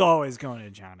 It was always going to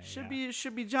Johnny. It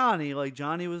should be Johnny. Like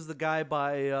Johnny was the guy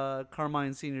by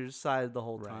Carmine Sr.'s side the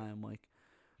whole time. Like,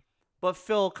 but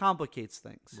Phil complicates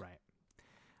things.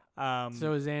 Right.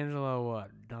 So is Angelo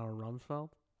what? Donald Rumsfeld?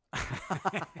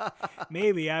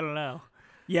 Maybe, I don't know.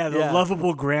 Yeah, the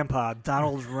lovable grandpa,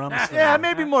 Donald Rumsfeld. Yeah,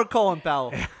 maybe more Colin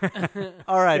Powell.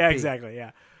 All right. Yeah, exactly.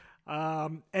 Yeah.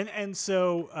 And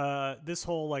so this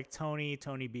whole like Tony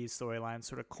B storyline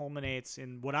sort of culminates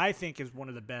in what I think is one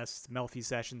of the best Melfi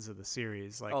sessions of the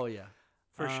series. Like, Oh yeah,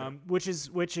 For sure.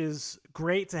 Which is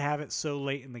great to have it so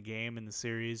late in the game in the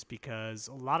series, because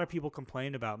a lot of people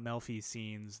complained about Melfi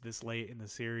scenes this late in the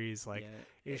series. Like,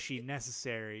 is she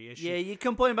necessary? Is she... you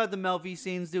complain about the Melfi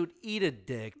scenes, dude. Eat a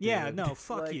dick. Dude. Yeah, no,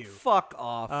 fuck like, you. Fuck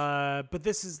off. But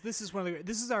this is this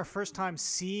is our first time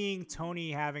seeing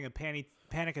Tony having a panic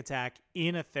attack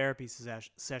in a therapy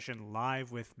session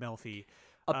live with Melfi.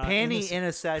 A panty in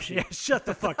a session. Yeah, shut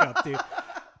the fuck up, dude.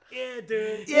 Yeah,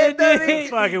 dude. Yeah, dude.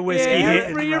 Fucking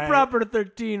whiskey. You're proper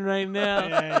 13 right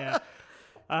now.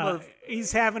 Yeah.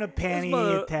 He's having a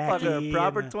panty attack.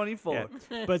 Proper 24.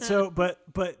 Yeah.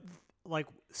 But like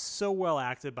so well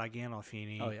acted by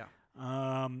Gandolfini. Oh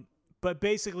yeah. But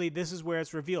basically, this is where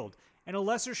it's revealed, and a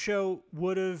lesser show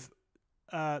would have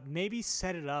maybe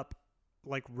set it up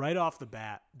like right off the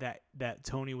bat that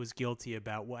Tony was guilty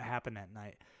about what happened that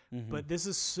night. But this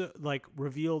is like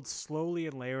revealed slowly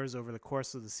in layers over the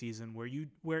course of the season,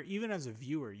 where even as a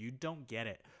viewer you don't get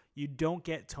it. You don't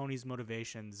get Tony's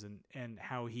motivations and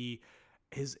how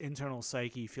his internal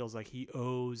psyche feels like he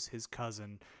owes his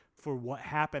cousin for what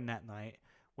happened that night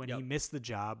when he missed the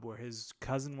job, where his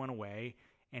cousin went away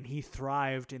and he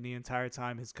thrived in the entire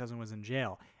time his cousin was in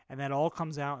jail. And that all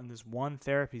comes out in this one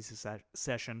therapy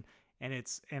session, and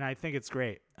I think it's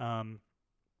great.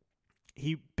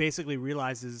 He basically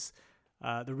realizes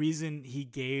the reason he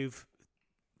gave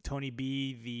Tony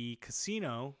B the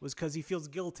casino was because he feels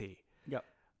guilty. Yep.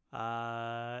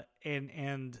 And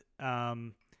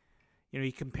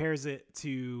he compares it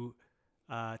to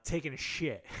taking a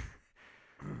shit.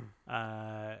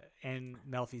 And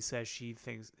Melfi says she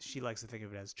likes to think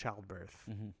of it as childbirth.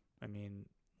 I mean,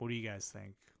 what do you guys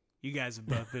think? You guys have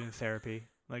both been in therapy.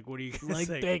 Like, what do you guys like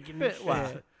think? taking a shit.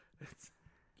 Wow.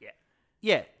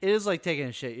 Yeah, it is like taking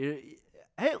a shit.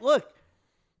 Hey, look,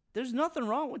 there's nothing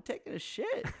wrong with taking a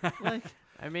shit. Like,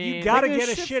 I mean, you gotta taking get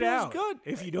a shit shit feels out. good.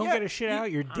 If you don't get a shit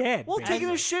out, you're dead. Well, man. taking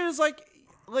a shit is like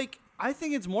I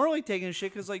think it's more like taking a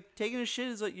shit, because like taking a shit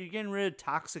is like you're getting rid of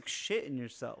toxic shit in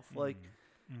yourself. Like,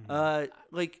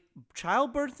 like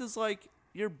childbirth is like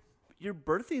you're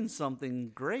birthing something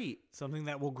great, something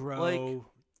that will grow. Like,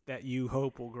 that you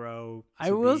hope will grow.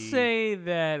 I will say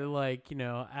that, like,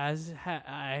 as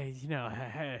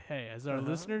as our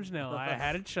listeners know, I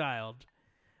had a child.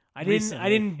 I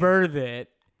didn't birth it.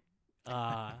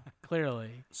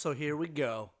 Clearly. So here we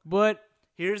go. But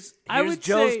here's would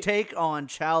Joe's say- take on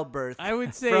childbirth. I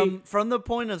would say from the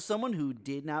point of someone who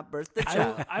did not birth the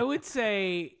child. I would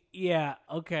say, yeah,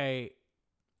 okay.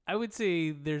 I would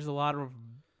say there's a lot of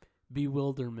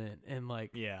bewilderment and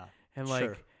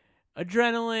Sure.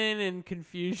 adrenaline and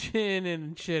confusion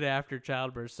and shit after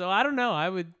childbirth. So I don't know. I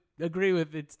would agree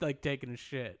with it's like taking a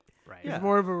shit. Right. There's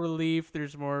more of a relief.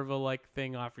 There's more of a like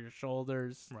thing off your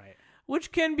shoulders. Right.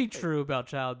 Which can be true about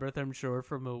childbirth, I'm sure,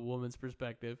 from a woman's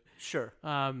perspective. Sure.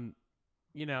 But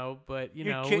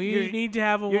You're we need to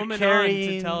have a you're woman carrying-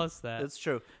 on to tell us that. That's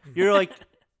true. You're like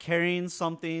carrying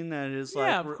something that is like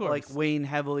Yeah, of course. like weighing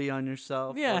heavily on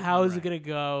yourself. Yeah, Like, how is it gonna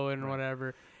go and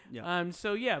whatever. Yeah.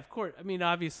 So yeah, of course. I mean,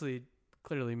 obviously, it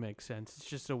clearly makes sense. It's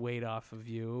just a weight off of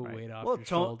you, a weight off your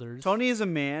shoulders. Tony is a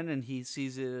man, and he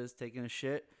sees it as taking a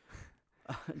shit.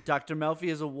 Dr. Melfi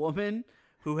is a woman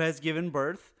who has given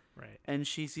birth, Right. and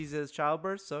she sees it as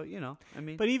childbirth. So I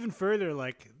mean, But even further,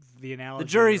 like the analogy, the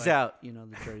jury's like, out.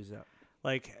 The jury's out.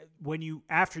 Like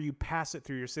after you pass it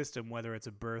through your system, whether it's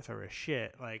a birth or a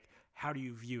shit, like how do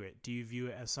you view it? Do you view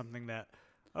it as something that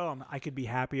I could be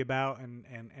happy about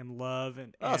and love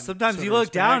and Sometimes sort you of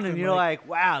look down respect and you're like,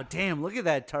 wow, damn, look at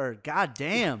that turd. God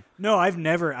damn. No, I've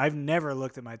never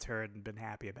looked at my turd and been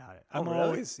happy about it. I'm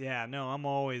really? I'm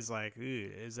always like,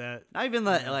 is that Not even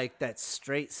like that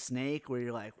straight snake where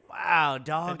you're like, wow,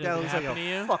 dog, That that doesn't looks like happen to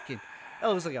you? a fucking. That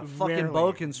looks like a fucking Rarely,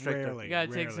 boa constrictor. rarely. You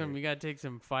gotta take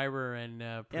some fiber and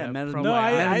Yeah, probiotics. No,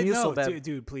 I Metamucil, no, babe.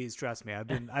 dude, please trust me.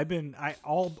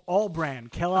 All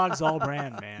brand Kellogg's all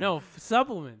brand, man. No,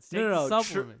 supplements. Take No. the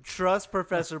supplements. Trust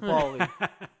Professor Pauly.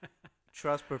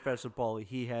 Trust Professor Pauly.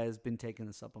 He has been taking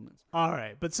the supplements. All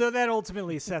right, but so that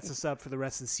ultimately sets us up for the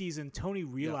rest of the season. Tony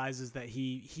realizes that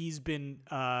he's been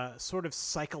sort of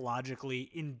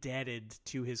psychologically indebted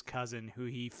to his cousin, who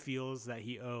he feels that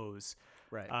he owes.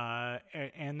 Right.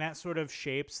 And that sort of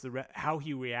shapes how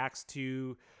he reacts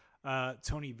to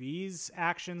Tony B's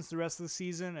actions the rest of the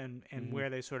season, and where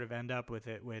they sort of end up with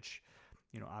it, which,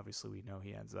 obviously we know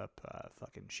he ends up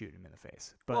fucking shooting him in the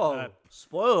face. But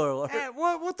spoiler alert.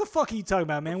 what the fuck are you talking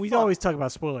about, man? We always talk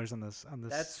about spoilers on this.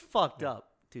 That's fucked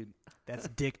up, dude. That's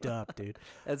dicked up, dude.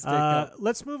 That's dicked up.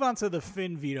 Let's move on to the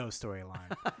Finn Vito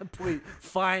storyline. Please,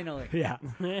 finally. Yeah.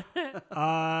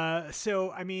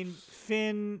 So I mean,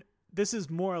 Finn this is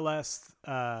more or less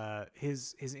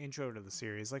his intro to the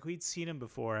series. Like we'd seen him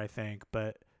before, I think,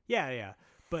 but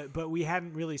but we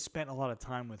hadn't really spent a lot of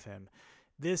time with him.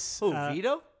 This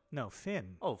Vito? No,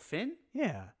 Finn. Oh, Finn?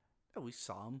 Yeah. Oh, we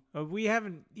saw him. We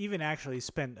haven't even actually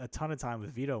spent a ton of time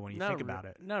with Vito when you think about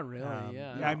it. Not really.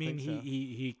 Yeah. I mean,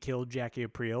 he killed Jackie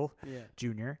Aprile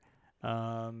Jr.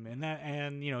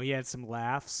 And he had some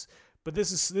laughs. But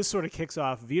this sort of kicks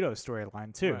off Vito's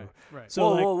storyline too. Right.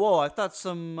 So whoa! I thought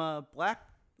some black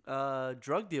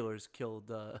drug dealers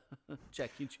killed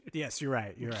Jackie Jr. Yes, you're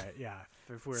right. Yeah.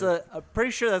 So I'm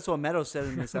pretty sure that's what Meadow said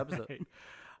in this episode. Right.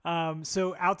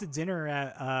 So out to dinner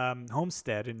at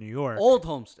Homestead in New York. Old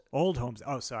Homestead.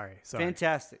 Oh, sorry.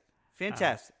 Fantastic.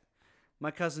 My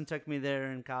cousin took me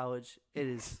there in college. It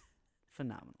is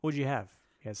phenomenal. What'd you have?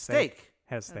 You had Steak.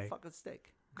 Had a steak. Fucking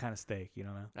steak. What kind of steak? You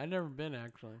don't know? I've never been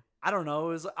actually. I don't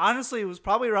know. It was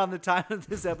probably around the time of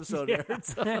this episode aired.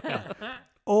 So.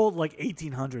 Old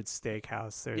 1800s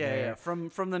steakhouse. They're there. Yeah. From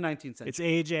the 19th century. It's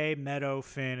AJ, Meadow,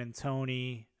 Finn, and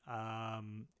Tony.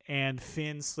 And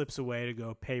Finn slips away to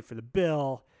go pay for the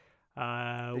bill.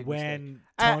 When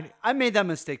Tony, I made that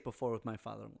mistake before with my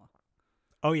father-in-law.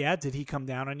 Oh yeah, did he come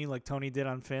down on you like Tony did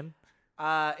on Finn?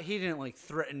 He didn't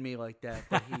threaten me like that,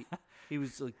 but he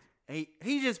was like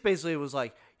he just basically was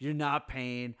like, "You're not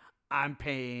paying, I'm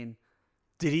paying."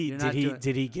 Did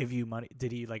he give you money?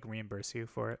 Did he reimburse you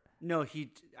for it? No,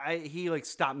 he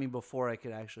stopped me before I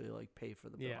could actually pay for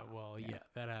the bill. Yeah,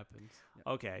 that happens.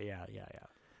 Okay, yeah.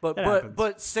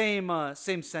 But same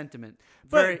sentiment.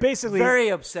 But basically, very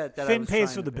upset that Finn I was pays trying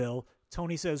for to the pay. bill.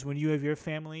 Tony says, "When you have your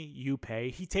family, you pay."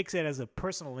 He takes it as a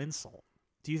personal insult.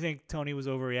 Do you think Tony was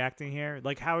overreacting here?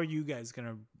 How are you guys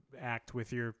gonna act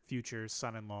with your future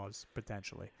son-in-laws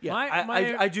potentially? Yeah,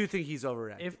 I do think he's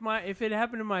overreacting. If it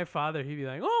happened to my father, he'd be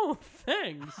like, "Oh,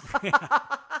 thanks."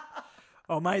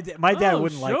 Oh, my dad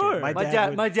wouldn't like it.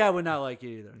 My dad would not like it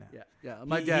either. No. Yeah.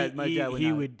 My dad would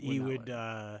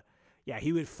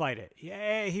he would fight it.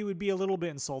 Yeah, he would be a little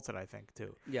bit insulted, I think,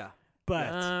 too. Yeah.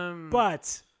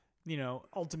 But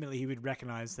ultimately he would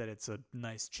recognize that it's a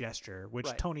nice gesture, which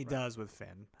Tony does with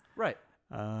Finn. Right.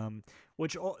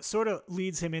 Which sort of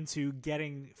leads him into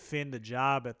getting Finn the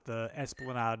job at the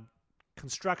Esplanade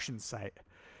construction site,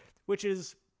 which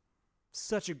is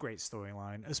such a great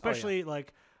storyline, especially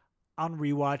on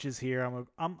rewatches here.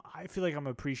 I feel like I'm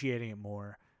appreciating it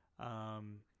more.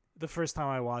 The first time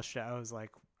I watched it, I was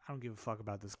like, I don't give a fuck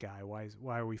about this guy.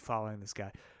 Why are we following this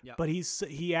guy? Yep. But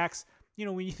he acts.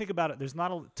 When you think about it, there's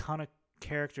not a ton of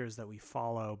characters that we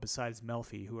follow besides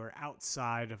Melfi who are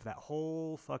outside of that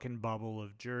whole fucking bubble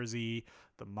of Jersey,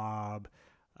 the mob,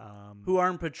 who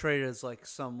aren't portrayed as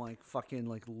some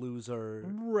fucking loser.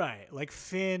 Right.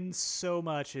 Finn so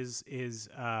much is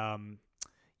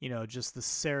just the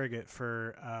surrogate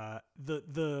for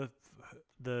the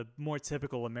more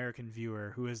typical American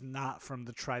viewer who is not from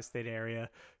the tri-state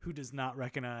area, who does not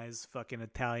recognize fucking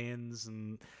Italians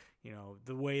and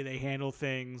the way they handle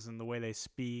things and the way they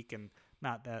speak, and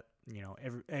not that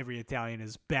every Italian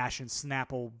is bashing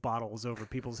Snapple bottles over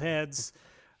people's heads.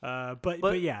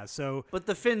 But yeah, so but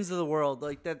the Finns of the world,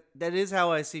 that is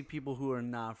how I see people who are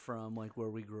not from where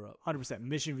we grew up. 100%.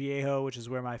 Mission Viejo, which is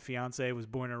where my fiance was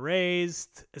born and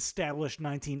raised, established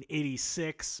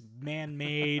 1986,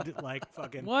 man-made,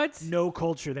 fucking what? No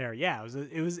culture there. Yeah, it's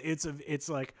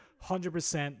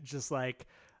 100% just what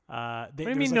do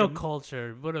you mean no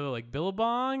culture? What are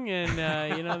Billabong and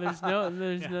there's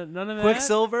none of that.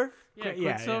 Quicksilver? Yeah,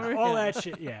 Quicksilver. All that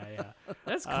shit. Yeah.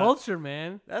 That's culture,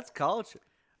 man. That's culture.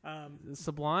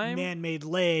 Sublime, man-made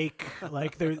lake,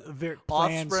 they're very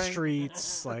planned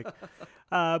streets,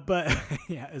 but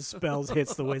yeah, as Spells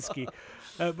hits the whiskey,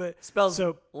 but Spells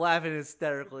laughing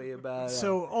hysterically about.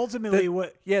 So ultimately,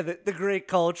 the great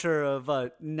culture of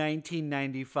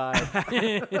 1995,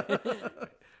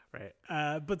 right?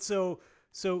 But so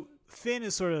Finn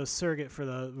is sort of a surrogate for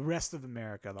the rest of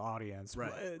America, the audience,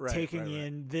 taking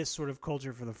in this sort of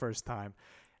culture for the first time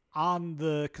on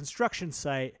the construction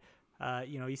site.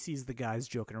 He sees the guys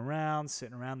joking around,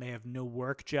 sitting around. They have no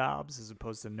work jobs as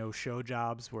opposed to no show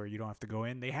jobs where you don't have to go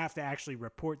in. They have to actually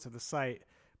report to the site,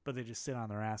 but they just sit on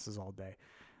their asses all day.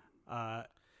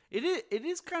 It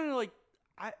is kind of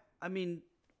I mean,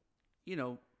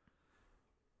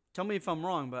 tell me if I'm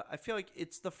wrong, but I feel like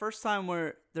it's the first time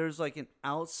where there's an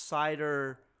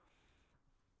outsider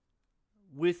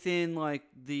within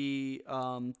the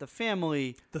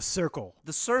family, the circle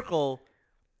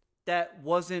that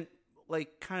wasn't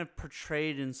kind of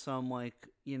portrayed in some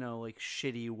like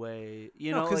shitty way.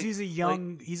 because like, he's a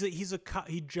young,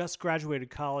 he just graduated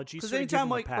college. He's because sort of anytime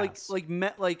give him a pass.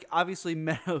 obviously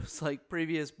Meadows like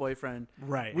previous boyfriend,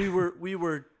 Right. We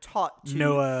were taught to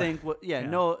Noah- think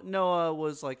Noah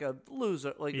was like a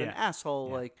loser, like an Yeah. asshole,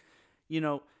 like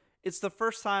it's the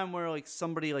first time where like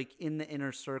somebody like in the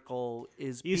inner circle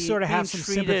is You being, sort of have being some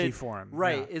treated, sympathy for him.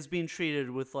 right? Yeah. Is being treated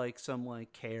with like some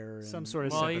like care, Some and, sort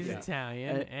of Well, sympathy. he's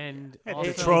Italian, and Yeah,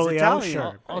 also, Petrolio, Italian.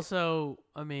 sure. also,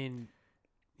 I mean,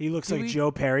 He looks Do like we- Joe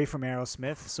Perry from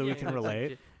Aerosmith, so we yeah, can yeah.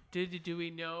 relate. Do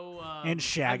we know? And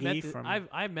Shaggy I've met from-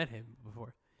 I've met him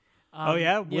before. Oh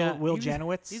yeah, Will he was-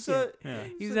 Janowitz. He's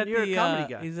He's a at New York the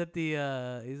comedy guy. He's at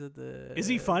the. Is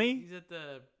he funny? He's at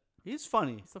the. He's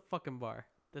funny. It's a fucking bar.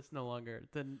 That's no longer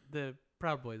the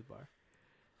Proud Boys bar.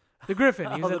 The Griffin.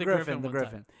 He was Oh, at the the Griffin, Griffin. the one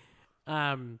Griffin.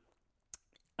 time.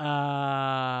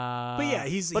 But yeah,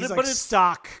 he's but like it's-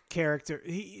 stock character.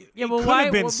 He But could why?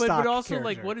 have been But stock also, like,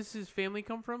 character. what does his family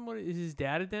come from? What is his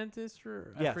dad a dentist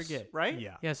or I Yes, forget? right?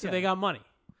 Yeah. Yeah, so Yeah. they got money.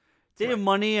 They have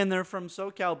money and they're from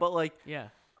SoCal, but like, Yeah.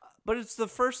 but it's the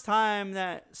first time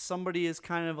that somebody is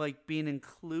kind of like being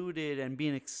included and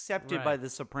being accepted Right. by the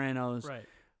Sopranos, Right.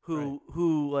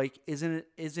 who like isn't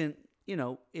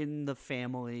in the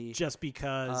family. Just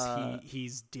because Uh,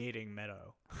 he's dating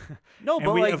Meadow. No, and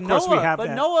but we- like of course Noah, we have but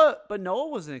that. Noah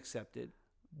wasn't accepted.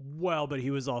 Well, but he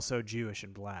was also Jewish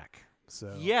and black.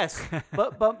 So Yes,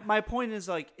 but my point is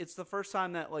like it's the first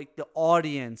time that like the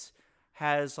audience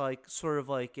has like sort of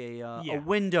like a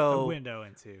window a window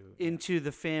into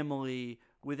the family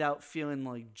without feeling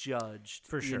like judged.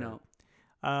 For sure. You know?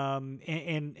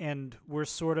 And we're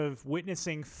sort of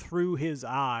witnessing through his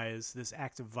eyes this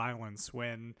act of violence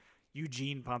when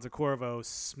Eugene Pontecorvo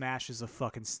smashes a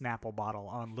fucking Snapple bottle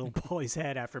on Lil Paulie's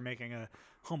head after making a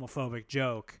homophobic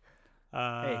joke.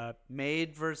 Hey,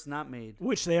 made versus not made.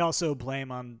 Which they also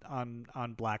blame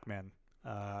on black men,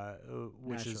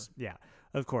 which Naturally. is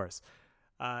of course.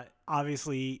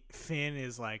 Obviously, Finn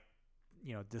is like,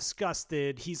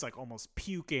 disgusted. He's like almost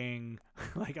puking,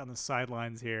 like on the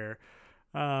sidelines here.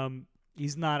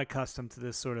 He's not accustomed to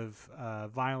this sort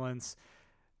of violence.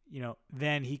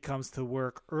 Then he comes to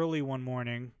work early one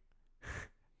morning,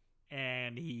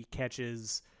 and he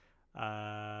catches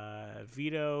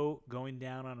Vito going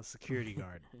down on a security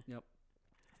guard. Yep.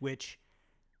 Which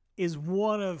is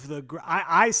one of the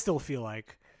I still feel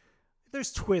like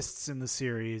there's twists in the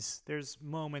series. There's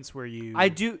moments where you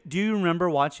Do you remember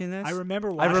watching this? I remember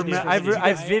I watching this. I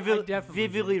definitely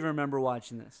vividly remember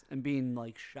watching this and being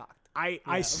like shocked. I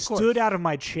of stood course. out of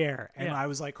my chair and Yeah. I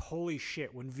was like, holy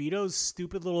shit. When Vito's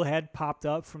stupid little head popped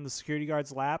up from the security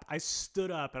guard's lap, I stood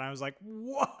up and I was like,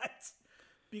 what?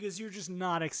 Because you're just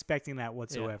not expecting that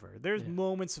whatsoever. There's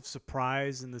moments of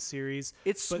surprise in the series.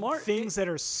 It's but smart. things that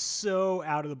are so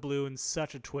out of the blue and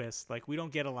such a twist. Like, we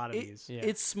don't get a lot of these. Yeah.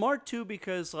 It's smart too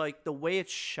because like the way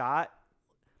it's shot.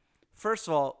 First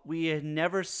of all, we had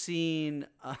never seen.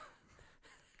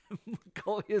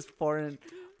 Macaulay is pouring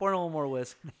a little more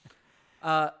whiskey.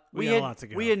 We got a lot to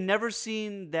go. We had never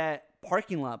seen that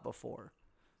parking lot before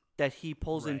that he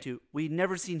pulls into. We'd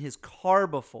never seen his car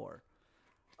before.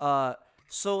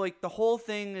 So like the whole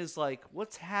thing is like,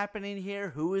 what's happening here?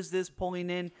 Who is this pulling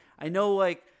in? I know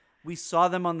like we saw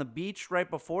them on the beach right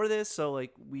before this, so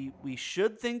like we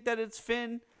should think that it's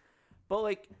Finn, but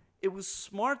like it was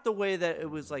smart the way that it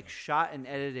was like shot and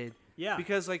edited. Yeah.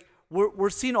 Because like we're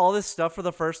seeing all this stuff for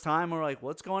the first time. We're like,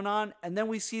 what's going on? And then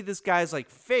we see this guy's like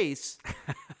face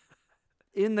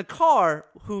in the car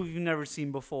who we've never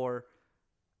seen before,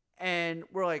 and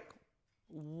we're like,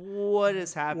 what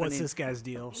is happening? What's this guy's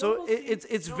deal? So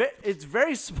it's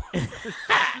very smart.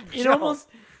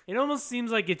 It almost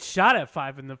seems like it's shot at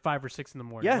 5 or 6 in the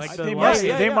morning. Yes. like They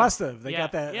Yeah. must have. They yeah,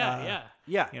 got that. Yeah,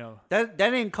 Yeah, that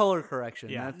ain't color correction.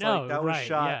 Yeah. That's No, like, that was right,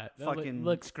 shot yeah. That fucking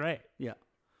looks great. yeah.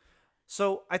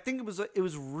 So I think it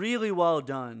was really well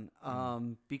done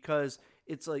because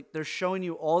it's like they're showing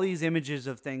you all these images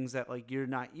of things that like you're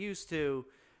not used to.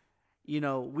 We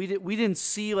didn't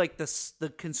see like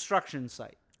the construction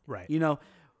site. Right.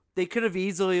 They could have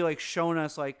easily like shown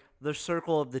us like the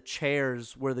circle of the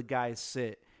chairs where the guys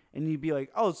sit, and you'd be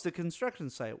like, oh, it's the construction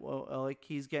site. Well, like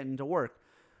he's getting to work.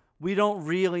 We don't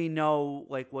really know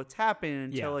like what's happening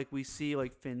until like we see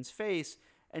like Finn's face,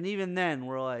 and even then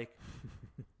we're like,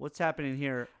 what's happening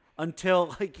here?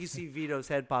 Until like you see Vito's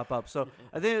head pop up. So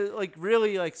I think like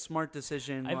really like smart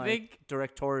decision. I like, think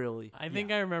directorially. I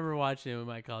think I remember watching it with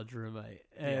my college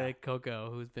roommate,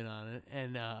 Coco, who's been on it,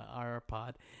 and our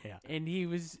pod. Yeah. And he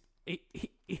was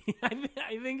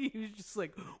I think he was just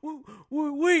like,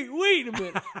 wait a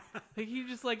minute. Like he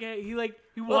just like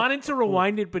he wanted to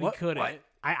rewind it, but he couldn't.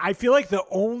 I feel like the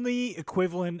only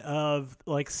equivalent of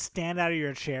like stand out of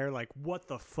your chair, like what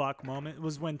the fuck moment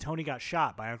was when Tony got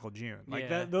shot by Uncle June. Like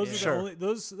those are the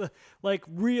only like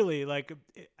really like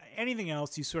anything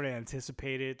else you sort of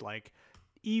anticipated. Like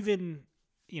even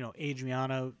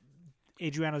Adriano's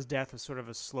death was sort of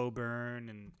a slow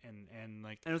burn and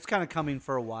like and it was kind of coming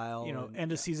for a while.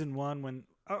 End of season 1 when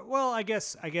I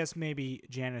guess maybe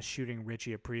Janice shooting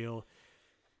Richie April.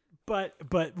 But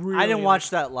really, I didn't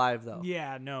watch that live though.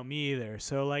 Yeah, no, me either.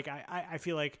 So like I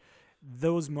feel like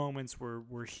those moments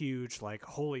were huge, like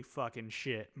holy fucking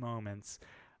shit moments.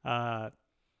 But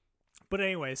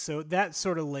anyway, so that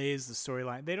sort of lays the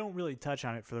storyline. They don't really touch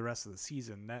on it for the rest of the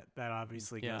season. That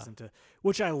obviously goes into,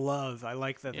 which I love. I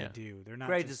like that they do. They're not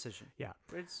great decision. Yeah,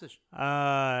 great decision.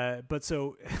 But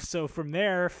so from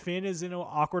there, Finn is in an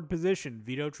awkward position.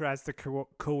 Vito tries to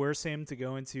coerce him to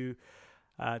go to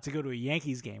a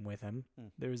Yankees game with him.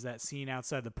 There's that scene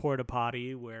outside the porta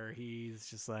potty where he's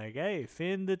just like, "Hey,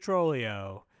 Finn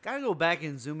DeTrolio." Gotta go back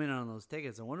and zoom in on those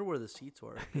tickets. I wonder where the seats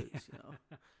were.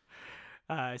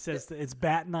 It says it's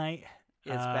bat night.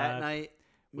 It's bat night.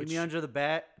 Meet me under the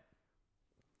bat.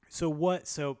 So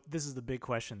this is the big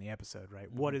question in the episode,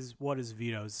 right? Mm-hmm. What is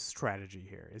Vito's strategy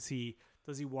here? Does he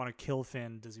want to kill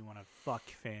Finn? Does he want to fuck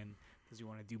Finn? Does he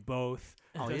want to do both?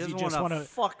 Oh, does he doesn't want to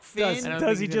fuck Finn.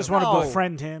 Does he just want to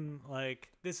befriend him? Like,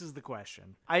 this is the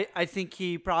question. I think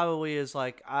he probably is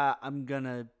like, I'm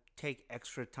gonna take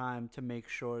extra time to make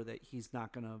sure that he's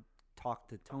not gonna talk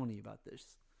to Tony about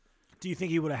this. Do you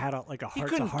think he would have had a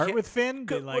heart-to-heart with Finn?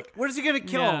 Where's he gonna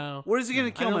kill him? Where's he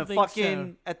gonna kill him?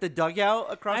 Fucking at the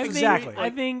dugout across the exactly. I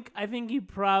think he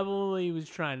probably was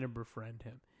trying to befriend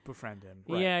him.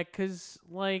 Right. Yeah, because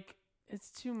like it's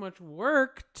too much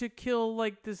work to kill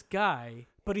like this guy.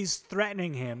 But he's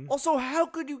threatening him. Also, how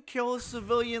could you kill a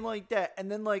civilian like that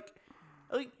and then like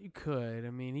you could.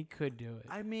 I mean, he could do it.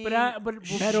 I mean, but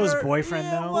Meadows'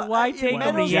 boyfriend though. Well, why take him to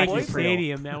Meadows' Yankee boyfriend.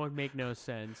 Stadium? That would make no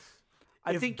sense.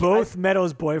 I think both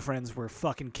Meadows' boyfriends were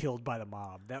fucking killed by the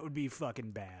mob, that would be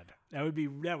fucking bad. That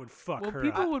would fuck her. Well,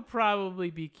 people would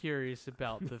probably be curious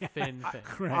about the Finn thing.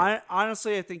 Right.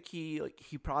 Honestly, I think he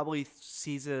probably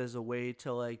sees it as a way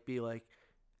to like be like,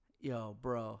 yo,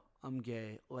 bro, I'm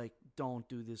gay. Like, don't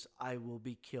do this. I will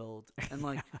be killed. And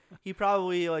like, he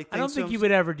probably like. I don't think he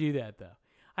would ever do that though.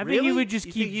 I think he would just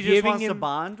you keep think he giving just wants him. to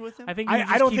bond with him. I think.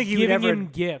 I don't think he would ever him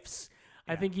gifts.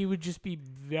 Yeah. I think he would just be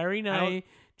very nice.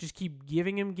 Just keep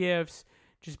giving him gifts.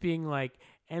 Just being like,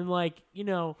 and like,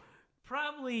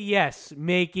 probably yes,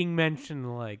 making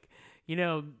mention like.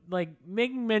 Like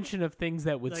making mention of things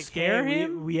that would scare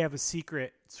him. We have a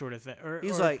secret sort of thing.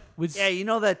 He's like,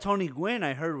 yeah, that Tony Gwynn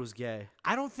I heard was gay.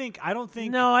 I don't think.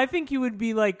 No, I think he would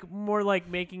be like more like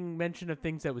making mention of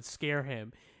things that would scare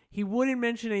him. He wouldn't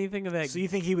mention anything of that. So you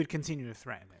think he would continue to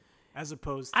threaten it, as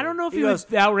opposed to? I don't know if he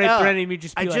was outright threatening me.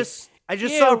 I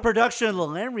just saw a production of the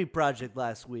Landry Project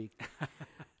last week.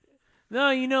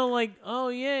 No, like, oh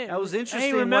yeah, that was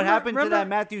interesting. Hey, what happened to that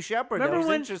Matthew Shepard? That was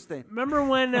interesting. Remember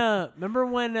when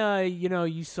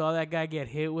you saw that guy get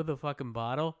hit with a fucking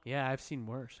bottle? Yeah, I've seen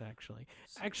worse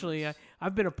actually.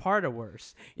 I've been a part of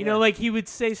worse. Like he would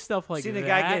say stuff like that. Seen a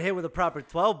guy get hit with a proper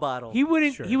 12 bottle. He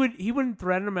wouldn't. Sure. He wouldn't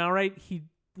threaten him outright. He'd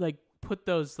like put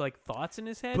those like thoughts in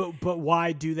his head. But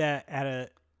why do that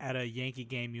at a Yankee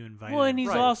game you invited? Well, and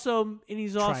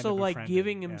he's also like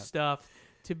giving him stuff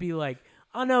to be like.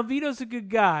 Oh no, Vito's a good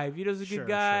guy.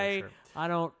 Sure. I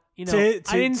don't, I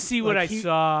didn't see what I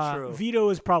saw. True. Vito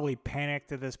was probably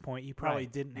panicked at this point. He probably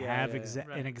didn't have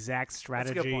an exact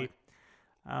strategy. That's a good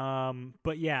point.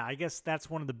 But yeah, I guess that's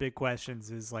one of the big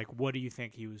questions is like, what do you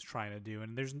think he was trying to do?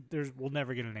 And we'll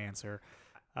never get an answer.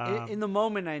 In the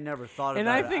moment, I never thought about it. And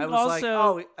I think I was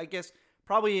also, like, I guess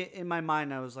probably in my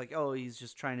mind, I was like, oh, he's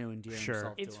just trying to endear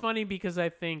himself. It's funny because I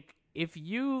think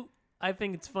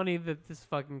it's funny that this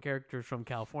fucking character is from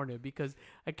California because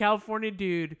a California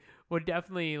dude would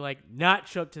definitely like not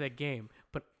show up to that game,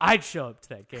 but I'd show up to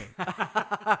that game.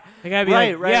 Like I'd be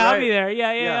I'll be there.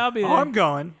 Yeah, I'll be there. Oh, I'm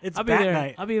going. I'll be there.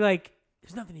 Night. I'll be like,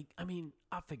 there's nothing.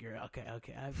 I'll figure it. Okay.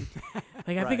 I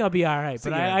think I'll be all right,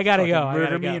 but I gotta go.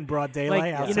 Murder me in broad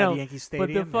daylight outside Yankee Stadium.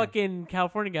 But the fucking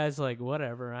California guy's like,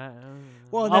 whatever.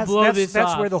 I'll blow this off.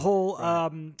 That's where the whole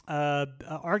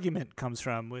argument comes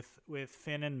from with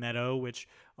Finn and Meadow, which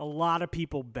a lot of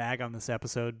people bag on this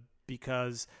episode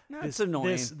because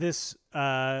this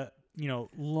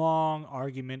long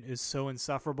argument is so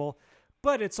insufferable.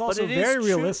 But it's also very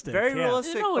realistic. Very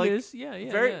realistic. It is.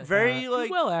 Yeah. Very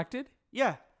like well acted.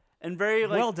 Yeah. and very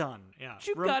like well done. Yeah.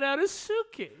 You got out a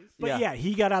suitcase. But yeah,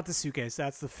 he got out the suitcase.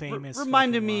 That's the famous.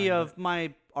 reminded fucking me line, of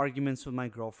my arguments with my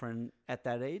girlfriend at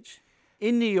that age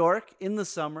in New York in the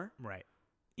summer. right.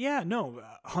 Yeah, no,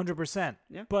 100%.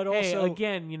 Yeah. But Hey, also,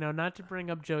 again, not to bring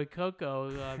up Joey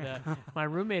Coco, my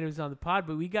roommate who's on the pod,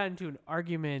 but we got into an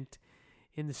argument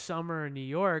in the summer in New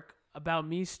York about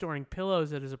me storing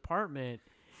pillows at his apartment,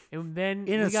 and then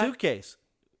In we a got, suitcase.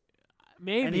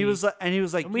 maybe. And he was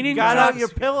like, We you didn't got talk- out your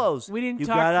pillows. we didn't you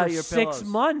talk got for out your 6 pillows.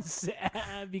 months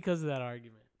because of that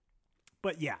argument.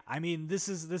 but yeah, I mean, this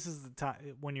is the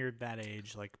time when you're that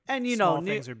age. Like, And, small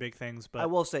things are big things. But I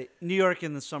will say, New York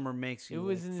in the summer makes It you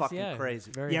was in fucking yeah, crazy.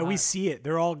 Very yeah, we hot. see it.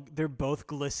 They're both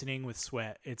glistening with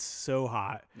sweat. It's so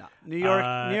hot. No, New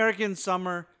York in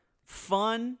summer,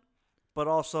 fun, but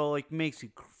also like makes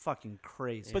you fucking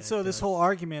crazy. But so this whole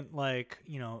argument, like,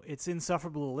 it's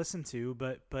insufferable to listen to.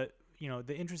 But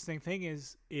the interesting thing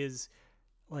is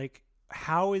like,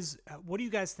 what do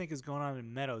you guys think is going on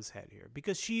in Meadows' head here?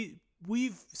 Because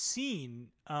we've seen,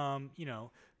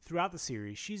 throughout the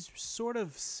series, she's sort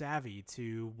of savvy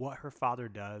to what her father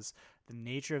does, the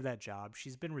nature of that job.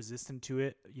 She's been resistant to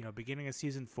it, beginning of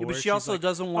season 4. but she she's also like,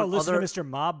 doesn't want listen other. to Mr.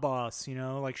 Mob Boss,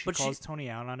 like she But calls Tony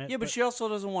out on it. Yeah, but she also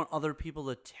doesn't want other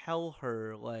people to tell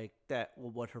her like that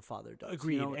what her father does.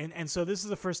 Agreed. And so this is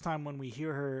the first time when we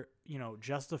hear her,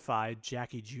 justify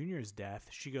Jackie Jr.'s death.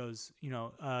 She goes,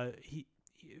 Finn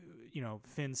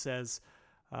says,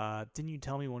 didn't you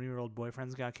tell me one of your old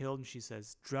boyfriends got killed? And she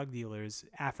says, drug dealers,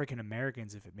 African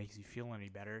Americans, if it makes you feel any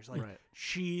better. It's like, Right.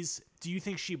 do you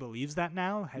think she believes that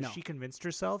now? Has No. she convinced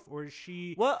herself? Or is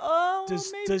she, maybe.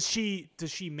 does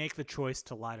she make the choice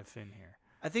to lie to Finn here?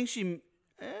 I think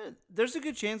there's a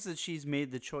good chance that she's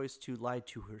made the choice to lie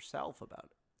to herself about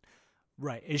it.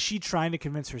 Right. Is she trying to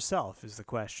convince herself is the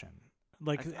question.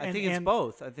 Like, I think it's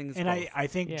both. I think it's and both. I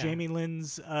think Yeah. Jamie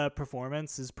Lynn's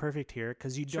performance is perfect here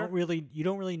because you Sure. don't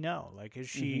really know. Like, is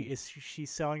she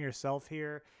selling herself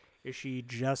here? Is she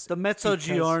just the mezzo because-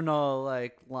 giorno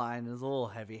line is a little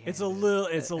heavy. It's a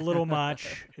little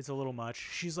much. It's a little much.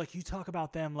 She's like, you talk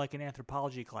about them like an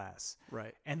anthropology class,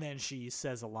 right. and then she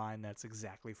says a line that's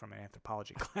exactly from an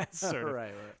anthropology class, sort of.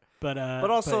 Right. But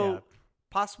also. yeah.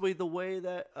 Possibly the way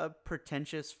that a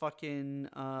pretentious fucking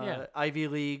Ivy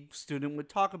League student would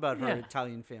talk about her Yeah.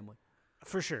 Italian family.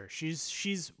 For sure.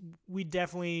 We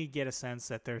definitely get a sense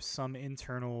that there's some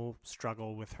internal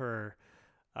struggle with her,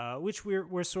 which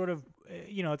we're sort of,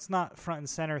 it's not front and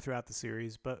center throughout the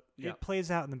series, but it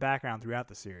plays out in the background throughout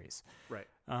the series. Right.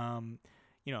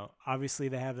 Obviously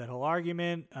they have that whole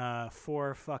argument,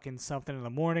 4 fucking something in the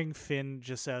morning. Finn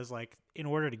just says, like, in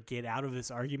order to get out of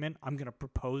this argument, I'm going to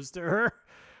propose to her.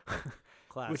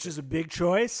 Which is a big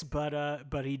choice, but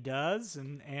he does,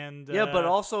 and but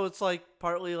also it's like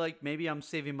partly like maybe I'm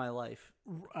saving my life.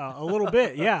 a little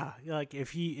bit, yeah. Like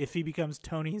if he becomes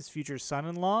Tony's future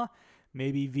son-in-law,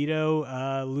 maybe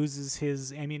Vito loses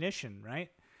his ammunition, right?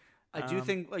 I do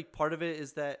think like part of it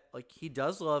is that like he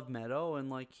does love Meadow and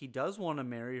like he does want to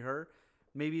marry her.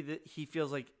 Maybe that he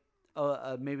feels like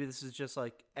maybe this is just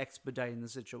like expediting the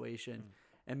situation.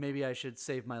 And maybe I should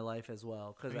save my life as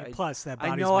well because plus that I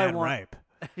body's know mad I want, ripe.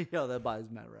 that body's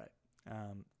mad ripe.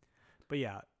 But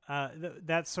yeah,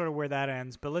 that's sort of where that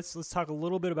ends. But let's talk a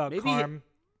little bit about Maybe Carm.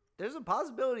 There's a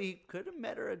possibility he could have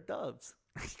met her at Dove's.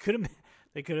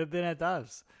 They could have been at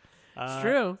Dove's. It's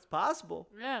true. It's possible.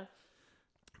 Yeah.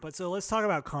 But so let's talk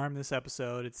about Carm this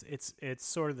episode. It's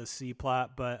sort of the C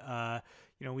plot, but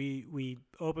we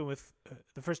open with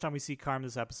the first time we see Carm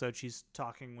this episode. She's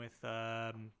talking with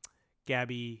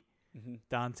Gabby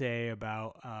Dante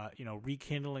about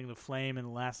rekindling the flame in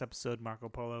the last episode, Marco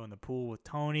Polo in the pool with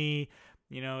Tony.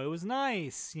 It was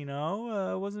nice. It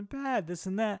wasn't bad. This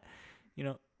and that.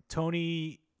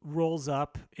 Tony rolls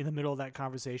up in the middle of that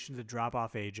conversation to drop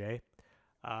off AJ,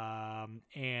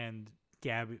 and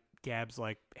Gab's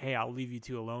like, hey, I'll leave you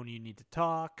two alone. You need to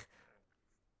talk.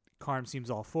 Carm seems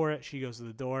all for it. She goes to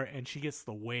the door, and she gets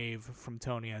the wave from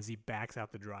Tony as he backs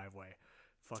out the driveway.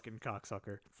 Fucking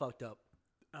cocksucker. Fucked up.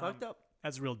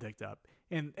 That's real dicked up.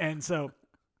 And so,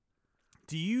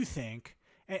 do you think...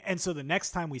 And so the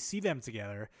next time we see them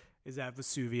together is at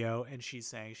Vesuvio, and she's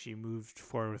saying she moved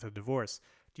forward with a divorce.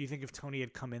 Do you think if Tony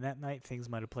had come in that night, things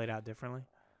might have played out differently?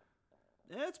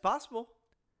 Yeah, it's possible.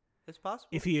 It's possible.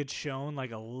 If he had shown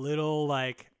like a little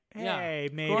like, hey,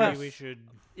 maybe course. we should...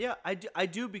 Yeah, I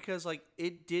do because like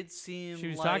it did seem She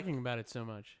was like talking about it so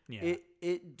much. Yeah.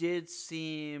 it did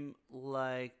seem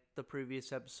like the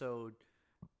previous episode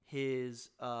his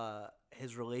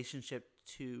relationship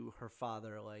to her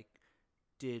father like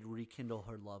did rekindle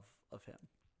her love of him.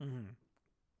 Mm-hmm.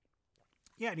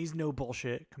 Yeah, and he's no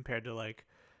bullshit compared to like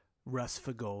Russ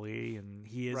Fagoli, and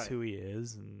he is Right. who he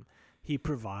is, and he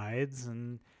provides,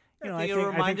 and I think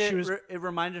it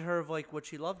reminded her of like what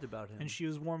she loved about him, and she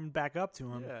was warming back up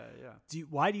to him. Yeah.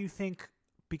 Why do you think?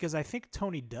 Because I think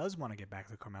Tony does want to get back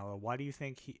to Carmela. Why do you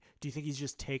think do you think he's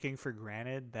just taking for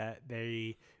granted that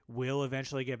they will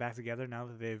eventually get back together now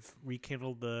that they've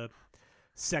rekindled the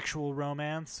sexual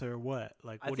romance, or what?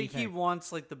 Like, what I think he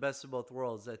wants like the best of both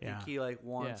worlds. I think he like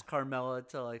wants Carmela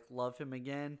to like love him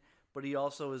again, but he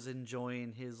also is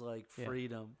enjoying his like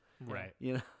freedom. Right.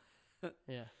 You know.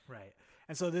 Yeah. Right.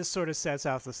 And so this sort of sets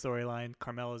out the storyline.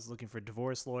 Carmela's looking for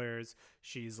divorce lawyers.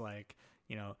 She's like,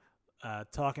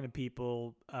 talking to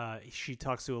people. She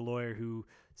talks to a lawyer who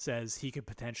says he could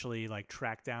potentially like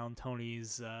track down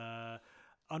Tony's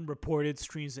unreported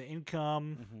streams of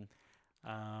income.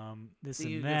 This so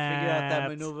and you that. can figure out that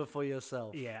maneuver for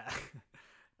yourself. Yeah.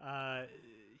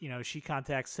 She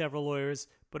contacts several lawyers,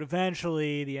 but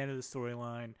eventually, the end of the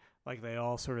storyline, like they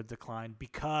all sort of declined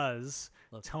because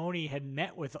Tony had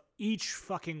met with each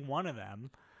fucking one of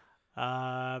them,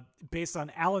 based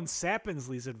on Alan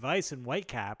Sapinsley's advice in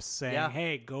Whitecaps, saying,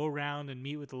 "Hey, go around and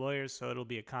meet with the lawyers, so it'll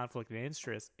be a conflict of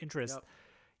interest,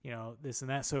 this and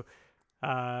that." So,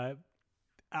 I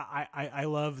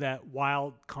love that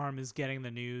while Carm is getting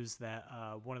the news that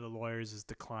one of the lawyers is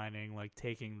declining, like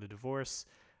taking the divorce,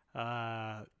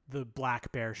 the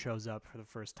black bear shows up for the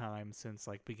first time since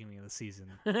like beginning of the season.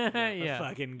 The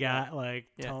fucking guy,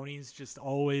 Tony's just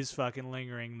always fucking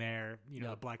lingering there.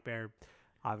 The black bear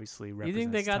obviously represents. You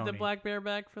think they got Tony. the black bear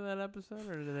back for that episode,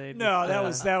 or did they? No, that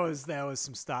was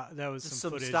some stock. That was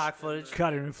some footage, stock footage.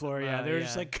 Cut it in Florida. Yeah, they were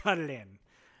just like cut it in.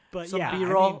 But some yeah,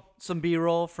 B-roll, some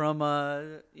B-roll from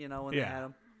when they had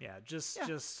him. Yeah,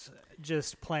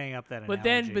 just playing up that But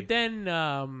analogy.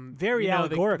 then, very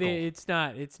allegorical. It's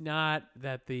not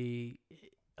that the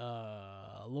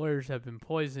lawyers have been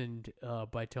poisoned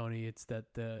by Tony. It's that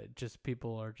just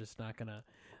people are just not gonna,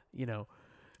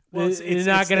 Well,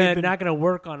 they're not gonna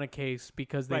work on a case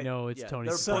because they know it's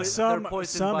Tony's. Some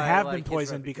by, have like, been his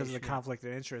poisoned because of the reputation. conflict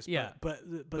of interest. Yeah. but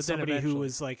then somebody who eventually-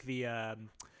 was like the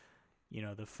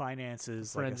the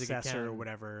finances like Forensic assessor or accountant.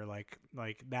 whatever, like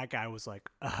that guy was like,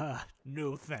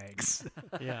 no thanks.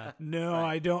 Yeah. No,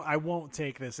 I don't. I won't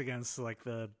take this against like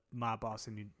the mob boss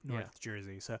in North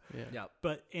Jersey. So, Yeah.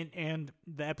 but and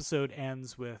the episode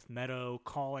ends with Meadow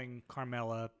calling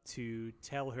Carmela to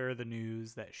tell her the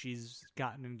news that she's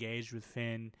gotten engaged with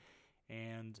Finn,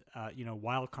 and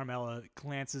while Carmela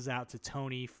glances out to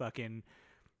Tony fucking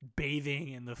bathing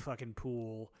in the fucking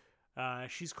pool,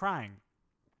 she's crying.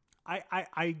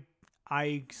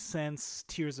 I sense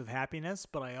tears of happiness,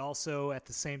 but I also at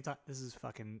the same time, this is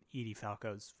fucking Edie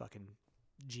Falco's fucking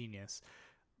genius.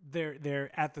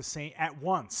 They're at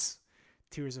once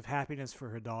tears of happiness for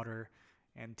her daughter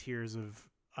and tears of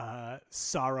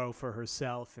sorrow for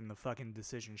herself and the fucking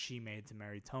decision she made to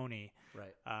marry Tony.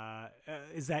 Right.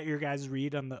 Is that your guys'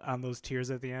 read on those tears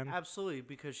at the end? Absolutely,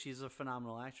 because she's a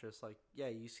phenomenal actress. Like,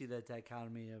 you see that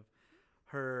dichotomy of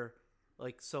her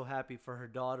like so happy for her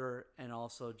daughter and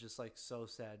also just like so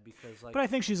sad because like. But I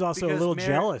think she's also a little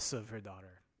jealous of her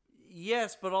daughter.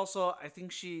 Yes, but also I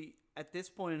think she at this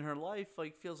point in her life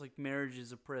like feels like marriage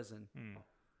is a prison.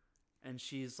 And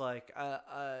she's like,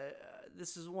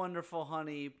 this is wonderful,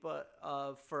 honey, but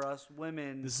for us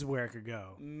women, this is where it could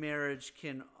go. Marriage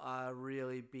can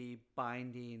really be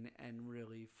binding and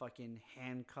really fucking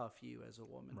handcuff you as a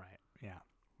woman. Right, yeah.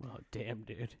 Oh, damn,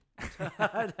 dude.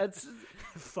 That's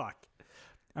fuck.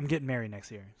 I'm getting married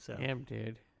next year, so. Damn,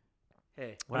 dude.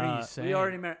 Hey, what are you saying? We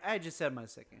already married. I just had my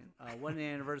second wedding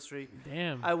anniversary.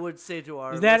 Damn. I would say to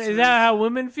our is that listeners, how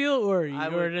women feel, or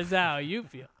is that how you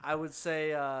feel? I would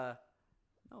say,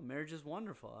 no, marriage is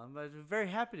wonderful. I'm very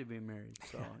happy to be married.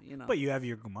 So But you have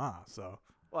your guma, so.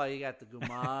 Well, you got the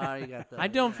guma. You got the. I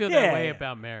don't feel that way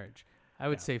about marriage. I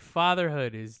would say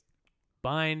fatherhood is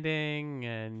binding,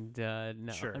 and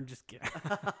no, sure. I'm just kidding.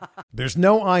 There's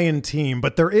no I in team,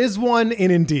 but there is one in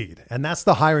Indeed, and that's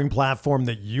the hiring platform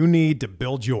that you need to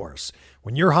build yours.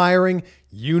 When you're hiring,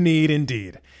 you need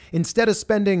Indeed. Instead of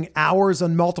spending hours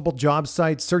on multiple job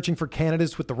sites searching for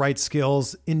candidates with the right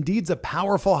skills, Indeed's a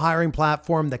powerful hiring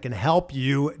platform that can help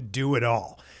you do it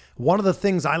all. One of the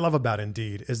things I love about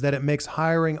Indeed is that it makes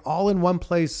hiring all in one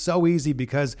place so easy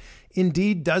because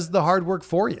Indeed does the hard work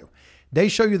for you. They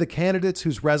show you the candidates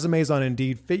whose resumes on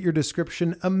Indeed fit your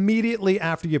description immediately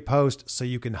after you post so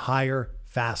you can hire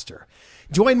faster.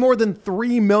 Join more than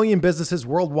 3 million businesses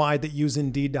worldwide that use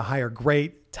Indeed to hire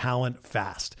great, talent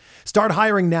fast. Start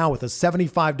hiring now with a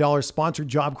 $75 sponsored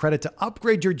job credit to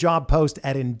upgrade your job post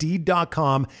at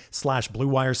Indeed.com/Blue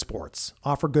Wire Sports.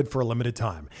 Offer good for a limited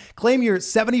time. Claim your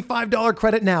 $75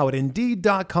 credit now at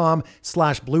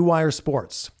Indeed.com/Blue Wire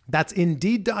Sports. That's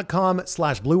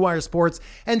Indeed.com/Blue Wire Sports,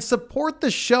 and support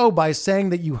the show by saying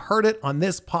that you heard it on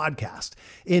this podcast.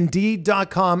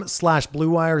 Indeed.com/Blue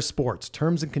Wire Sports.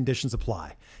 Terms and conditions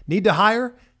apply. Need to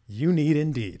hire? You need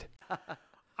Indeed.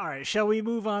 All right, shall we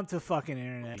move on to fucking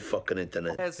internet? Fucking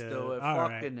internet. Let's do it. All Fucking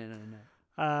right.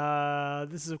 internet.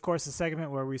 This is, of course, a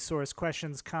segment where we source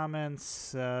questions,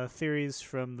 comments, theories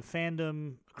from the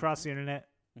fandom across the internet,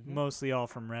 mostly all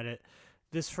from Reddit.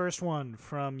 This first one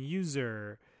from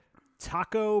user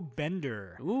Taco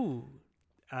Bender. Ooh.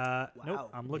 Nope,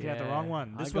 I'm looking at the Yeah, wrong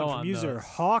one. This I go one from on user those.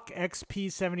 Hawk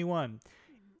XP71.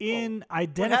 What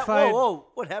Identified.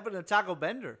 What happened to Taco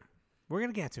Bender? We're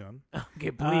gonna get to him.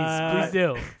 Okay, please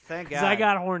do. Thank Because God. I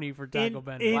got horny for Taco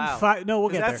Bender. Wow. No, we'll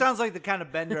 'Cause get that there. sounds like the kind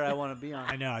of bender I want to be on.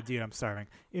 I know, dude. I'm starving.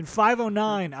 In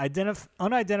 509,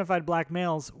 unidentified black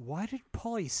males. Why did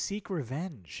Paulie seek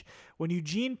revenge? When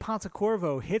Eugene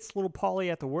Pontecorvo hits little Paulie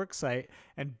at the worksite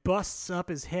and busts up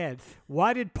his head,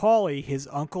 why did Paulie, his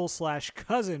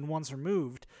uncle/cousin once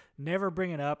removed, never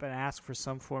bring it up and ask for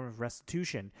some form of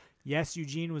restitution? Yes,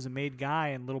 Eugene was a made guy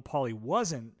and little Paulie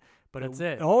wasn't, but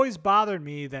it always bothered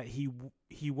me that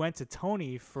he went to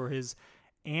Tony for his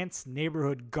aunt's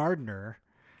neighborhood gardener.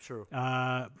 True.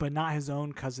 But not his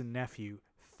own cousin nephew.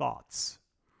 Thoughts?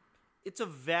 It is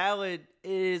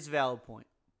a valid point,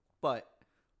 but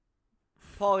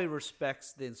Paulie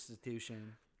respects the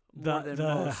institution more than The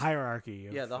most. hierarchy.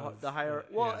 Yeah, the higher.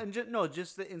 Well, and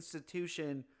just the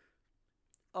institution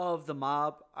of the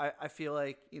mob. I feel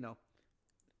like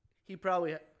he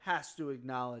probably has to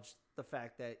acknowledge the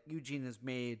fact that Eugene is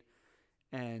made,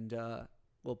 and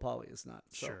Paulie is not.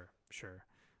 So. Sure.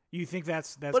 You think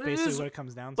that's But basically what it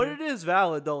comes down to? But it is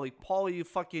valid though. Like Paulie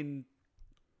fucking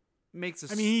makes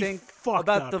a he stink fucked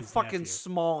about up the his fucking nephew.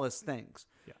 smallest things.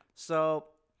 Yeah. So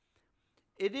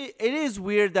it is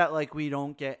weird that like we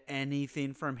don't get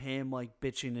anything from him, like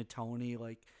bitching to Tony,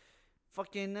 like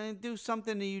fucking do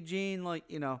something to Eugene, like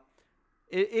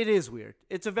it is weird.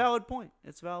 It's a valid point.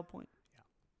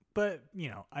 But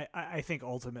I think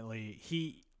ultimately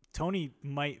Tony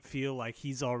might feel like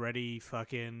he's already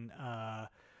fucking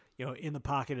in the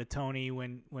pocket of Tony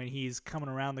when he's coming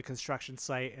around the construction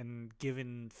site and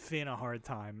giving Finn a hard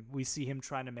time. We see him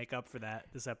trying to make up for that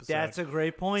this episode. That's a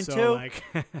great point So, too. like,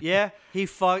 Yeah,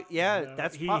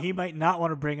 that's he might not want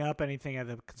to bring up anything at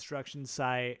the construction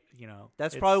site.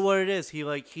 That's probably what it is.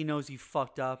 He knows he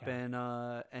fucked up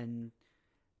and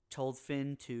told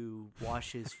Finn to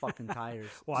wash his fucking tires.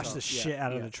 Wash So, the shit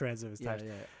out of the treads of his tires.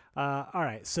 Yeah. All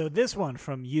right, so this one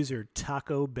from user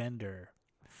Taco Bender.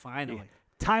 Finally.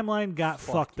 Timeline got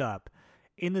fucked up.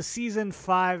 In the season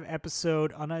 5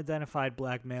 episode Unidentified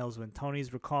Black Males, when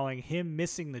Tony's recalling him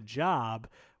missing the job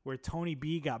where Tony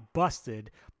B got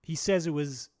busted, he says it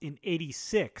was in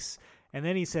 86. And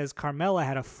then he says Carmela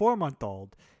had a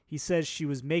 4-month-old. He says she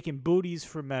was making booties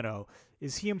for Meadow.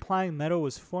 Is he implying Meadow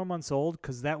was 4 months old?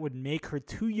 Because that would make her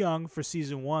too young for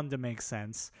season 1 to make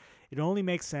sense. It only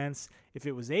makes sense if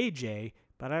it was AJ,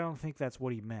 but I don't think that's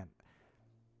what he meant.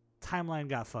 Timeline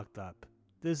got fucked up.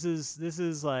 This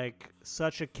is like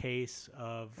such a case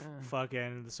of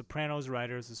fucking the Sopranos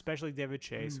writers, especially David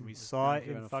Chase. We saw it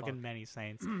in fucking Many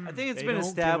Saints. I think it's They been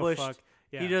don't give a established fuck.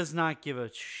 Yeah. he does not give a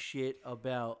shit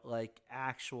about like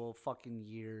actual fucking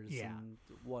years. Yeah. And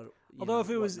what. Although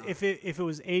if it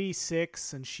was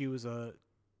 86 and she was a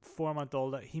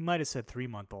 4-month-old, he might have said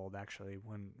 3-month-old actually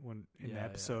when in the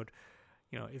episode.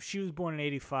 If she was born in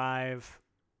 85.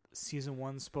 Season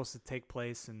 1's supposed to take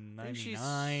place in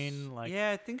 99.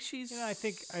 I think she's. I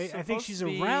think she's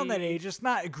around that age. It's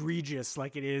not egregious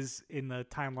like it is in the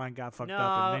Timeline got fucked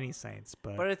up in Many Saints,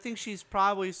 but I think she's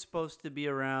probably supposed to be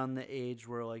around the age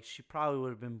where like she probably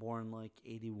would have been born like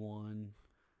 81.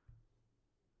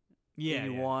 yeah,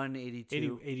 81,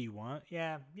 82. 81.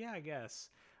 Yeah, I guess.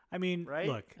 I mean, Right?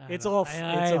 look, I it's don't- all. I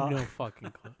it's have all no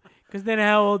fucking clue. Because then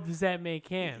how old does that make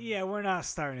him? yeah, we're not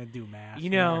starting to do math.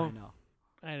 You know, I know.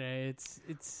 I know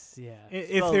it's yeah.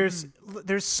 If So-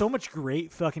 there's so much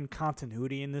great fucking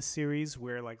continuity in this series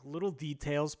where like little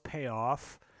details pay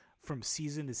off from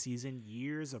season to season,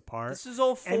 years apart. This is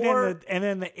 04. and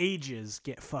then the ages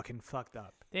get fucking fucked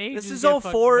up. This is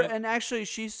 04, and actually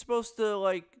she's supposed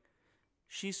to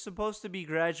be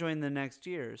graduating the next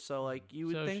year. So like you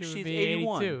would think she she's would be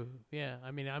 81. 82. Yeah, I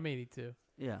mean I'm 82.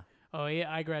 Yeah. Oh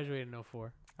yeah, I graduated in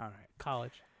 04. All right.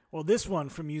 College. Well, this one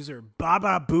from user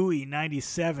Baba Booey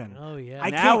 97. Oh, yeah. I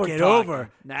Now can't we're get talking.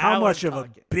 over Now how we're much of a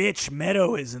talking. bitch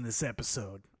Meadow is in this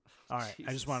episode. All right, I just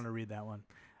Jesus. wanted to read that one.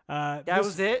 That This-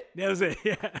 was it? That was it.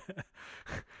 Yeah.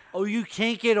 Oh, you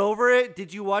can't get over it?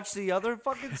 Did you watch the other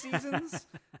fucking seasons?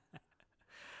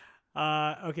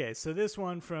 Okay, so this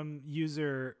one from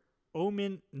user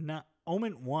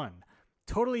Omen1.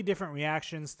 Totally different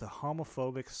reactions to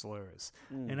homophobic slurs.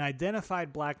 In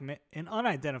unidentified black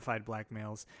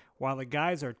males, while the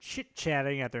guys are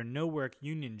chit-chatting at their no-work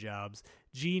union jobs,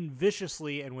 Gene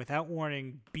viciously and without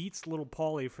warning beats little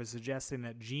Paulie for suggesting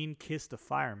that Gene kissed a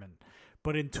fireman.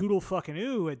 But in Toodle fucking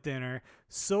Ooh at dinner,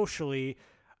 socially,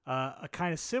 a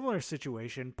kind of similar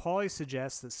situation, Paulie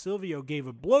suggests that Silvio gave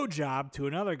a blowjob to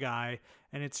another guy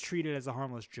and it's treated as a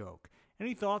harmless joke.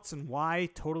 Any thoughts on why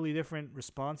totally different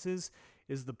responses?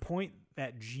 Is the point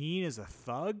that Gene is a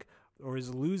thug or is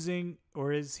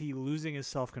he losing his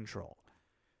self-control?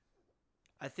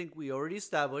 I think we already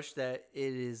established that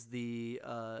it is the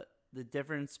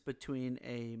difference between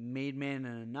a made man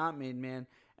and a not made man,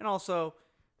 and also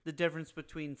the difference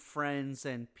between friends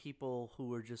and people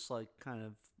who are just like kind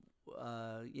of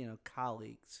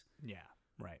colleagues. Yeah,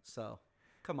 right. So,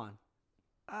 come on.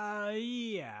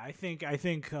 Yeah, I think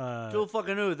Do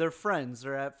fucking ooh, they're friends.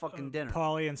 They're at fucking dinner.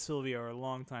 Paulie and Silvio are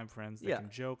longtime friends. They Yeah. can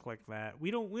joke like that. We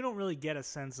don't really get a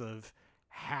sense of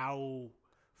how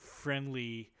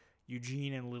friendly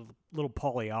Eugene and little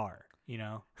Paulie are, you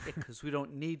know? Because we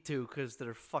don't need to, because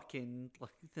they're fucking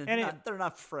like And they're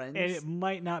not friends. And it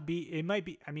might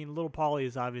be, I mean, little Paulie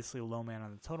is obviously a low man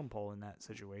on the totem pole in that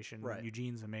situation. Right.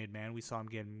 Eugene's a made man. We saw him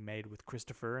getting made with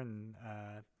Christopher and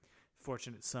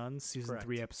Fortunate Sons, season Correct.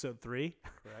 3, episode 3.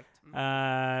 Correct.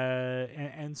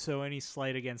 And so any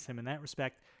slight against him in that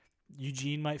respect,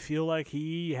 Eugene might feel like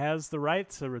he has the right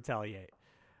to retaliate.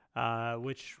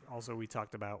 Which also we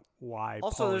talked about why.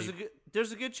 Also, Paulie,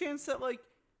 there's a good chance that like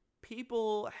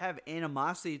people have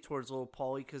animosity towards little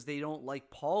Paulie because they don't like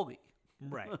Paulie.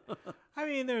 right. I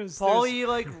mean, there's Paulie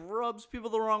like rubs people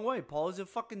the wrong way. Paulie's a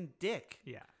fucking dick.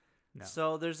 yeah. No.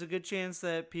 So there's a good chance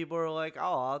that people are like, oh,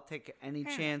 I'll take any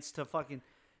chance to fucking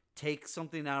take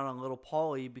something out on little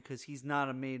Paulie because he's not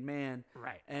a made man.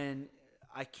 Right. And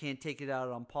I can't take it out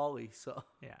on Paulie. So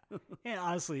Yeah. And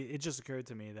honestly, it just occurred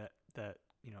to me that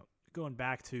going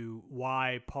back to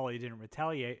why Paulie didn't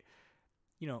retaliate,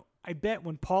 I bet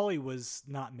when Paulie was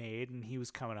not made and he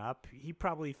was coming up, he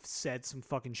probably said some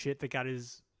fucking shit that got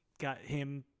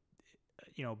him,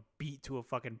 beat to a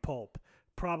fucking pulp.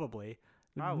 Probably.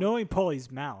 Knowing Paulie's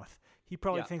mouth, he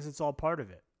probably thinks it's all part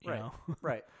of it. You know?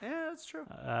 Right. Yeah, that's true.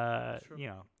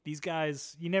 These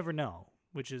guys, you never know,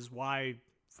 which is why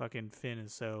fucking Finn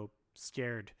is so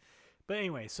scared. But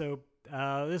anyway, so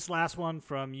this last one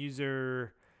from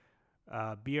user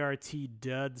BRT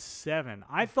Dud 7.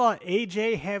 I thought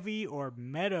AJ heavy or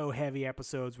Meadow heavy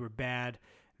episodes were bad.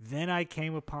 Then I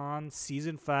came upon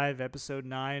season 5, episode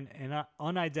 9, and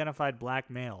Unidentified Black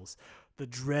Males, the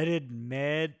dreaded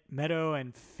Meadow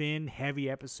and Finn heavy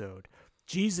episode.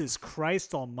 Jesus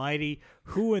Christ almighty,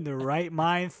 who in their right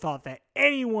mind thought that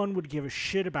anyone would give a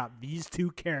shit about these two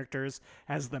characters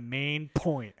as the main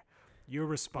point? Your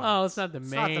response. Oh, it's not the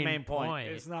not the main main point.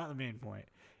 It's not the main point.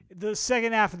 The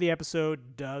second half of the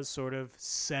episode does sort of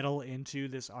settle into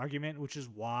this argument, which is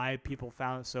why people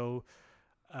found it so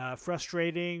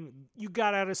frustrating. You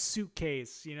got out a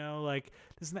suitcase, like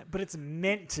this, but it's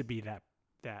meant to be that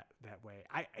way.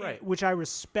 Which I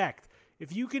respect.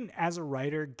 If you can, as a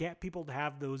writer, get people to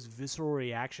have those visceral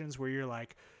reactions where you're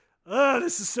like, "Oh,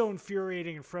 this is so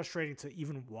infuriating and frustrating to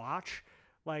even watch,"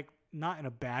 like not in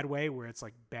a bad way where it's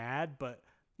like bad, but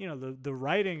the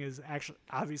writing is actually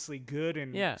obviously good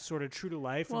and sort of true to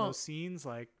life in those scenes.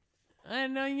 Like,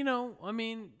 and I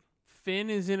mean,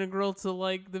 Finn is integral to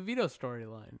like the Vito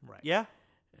storyline, right? Yeah.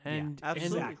 And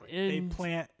absolutely. Exactly. And,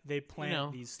 They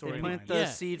plant these They storylines. plant the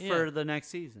seed for the next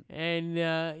season. and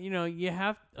you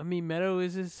have. I mean, Meadow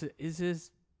is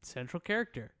his central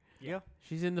character. Yeah.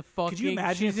 She's in the fucking. you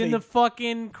imagine she's if in they- the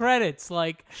fucking credits.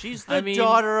 Like She's the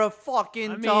daughter of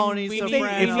fucking Tony we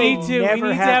Soprano. need to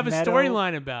never have a Meadow-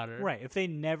 storyline about her. Right. If they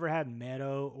never had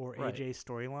Meadow or Right. AJ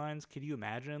storylines, could you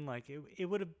imagine? Like, it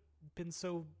would have been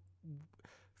so.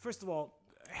 First of all,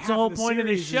 It's the whole point of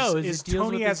the series show is is it deals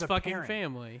Tony with as his a fucking parent,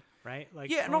 family. right? Like,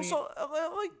 Yeah, and Tony- also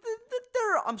like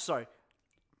there. I'm sorry.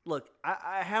 Look,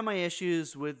 I have my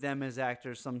issues with them as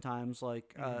actors sometimes,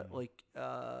 like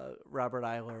Robert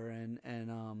Eiler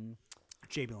and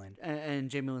Jamie Lynn. and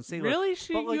Jamie Lynn Sigler. Really?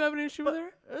 But, like, You have an issue with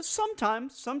her?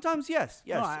 Sometimes, yes.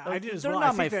 No, I do as they're well.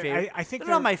 not I my think they're- favorite. I think they're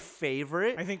not they're- my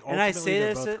favorite. I think and I ultimately say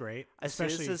they're this, both great, I say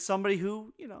this especially- as somebody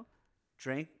who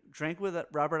drank with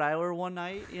Robert Eiler one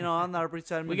night, on the Upper East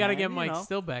Side of We got to Manhattan, get Mike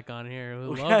Stillbeck on here. We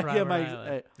We love gotta get Robert Mike-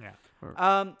 Eiler.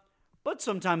 Yeah. But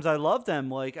sometimes I love them.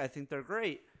 Like, I think they're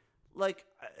great. Like,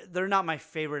 they're not my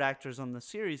favorite actors on the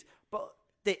series, but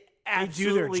they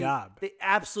absolutely do their job. They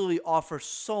absolutely offer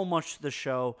so much to the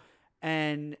show,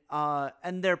 and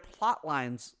their plot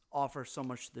lines offer so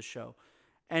much to the show,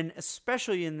 and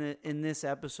especially in this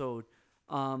episode,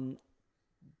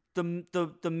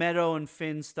 the Meadow and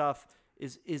Finn stuff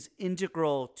is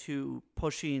integral to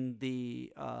pushing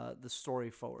the story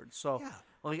forward. So, Yeah.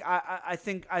 like, I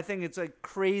think it's like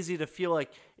crazy to feel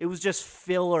like it was just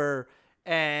filler.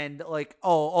 And like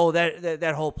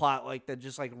that whole plot like that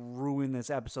just like ruined this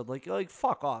episode, like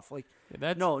fuck off, like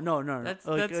That's, no That's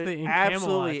like, the in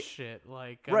absolutely Camelot shit.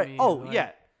 Like right. I mean, Oh like,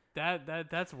 yeah,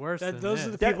 that's worse. Than Those are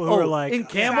this. the people who are like in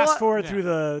Camelot- fast forward Yeah. through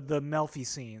the Melfi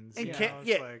scenes. and you can't, know, it's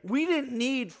yeah, like- we didn't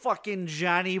need fucking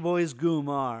Johnny Boys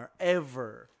Gumar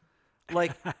ever.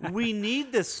 Like we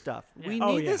need this stuff. We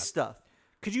Oh, need yeah. this stuff.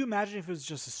 Could you imagine if it was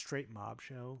just a straight mob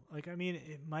show? Like, I mean,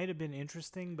 it might have been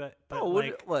interesting, but No,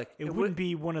 like, look, it it wouldn't would-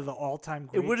 be one of the all-time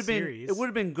It great would have been series. it would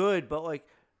have been good, but like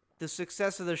the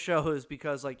success of the show is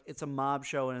because like it's a mob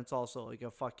show and it's also like a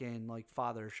fucking like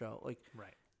father show. Like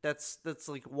Right. that's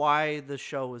like why the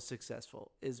show was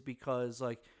successful is because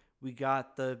like we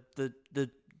got the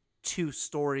two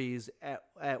stories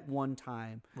at one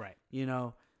time. Right.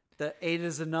 The 8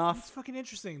 is It's enough. fucking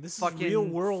interesting. This is Fucking real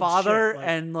world father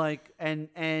shit. Like, and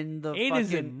the 8 fucking,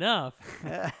 is enough.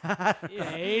 Yeah,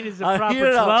 8 is a You proper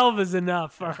know. 12 is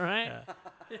enough. All right.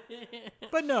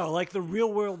 but no, like the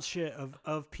real world shit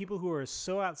of people who are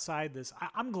so outside this.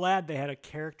 I'm glad they had a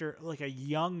character like a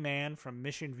young man from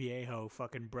Mission Viejo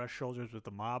fucking brush shoulders with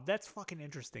the mob. That's fucking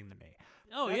interesting to me.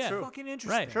 Oh That's yeah. fucking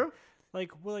interesting. Right. True.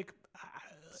 Like, well, like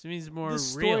This means more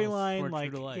the real, storyline, more like,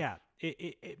 true to life. yeah,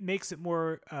 it makes it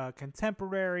more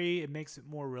contemporary. It makes it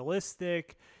more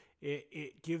realistic.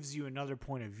 It gives you another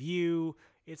point of view.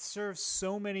 It serves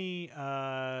so many,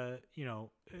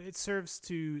 it serves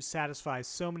to satisfy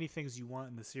so many things you want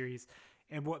in the series,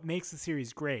 and what makes the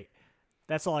series great.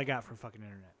 That's all I got for fucking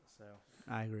internet. So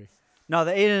I agree. No,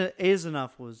 the 8 is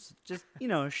enough was just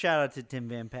shout out to Tim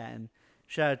Van Patten,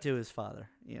 shout out to his father.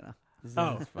 Is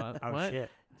that his father? oh What? shit.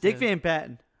 Dick Van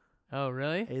Patten. Oh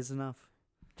really? 8 is enough.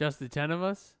 Just the 10 of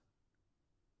us?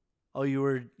 Oh, you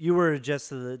were just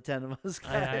to the 10 of us.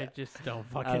 I just don't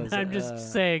fucking. was, I'm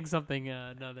just saying something.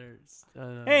 Another.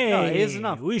 Hey, No, it is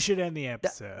enough. We should end the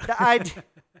episode. The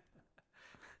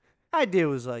idea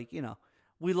was like,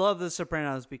 we love The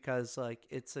Sopranos because like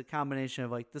it's a combination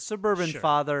of like the suburban Sure.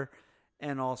 father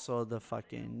and also the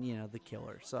fucking the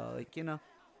killer. So like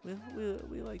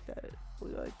we like that.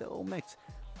 We like the whole mix.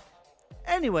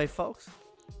 Anyway, folks,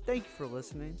 thank you for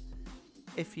listening.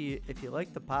 If you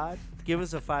like the pod, give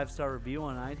us a 5-star review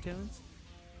on iTunes.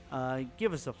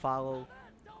 Give us a follow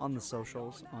on the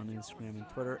socials on Instagram and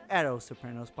Twitter at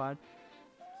 @OSopranosPod.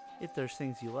 If there's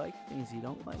things you like, things you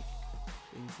don't like,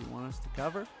 things you want us to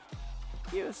cover,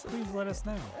 give us Please let us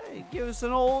know. hey, give us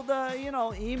an old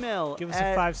email. Give us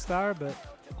a 5-star, but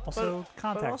also but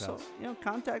contact also, us.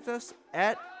 Contact us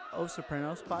at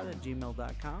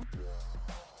osopranospod@gmail.com.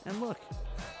 And look,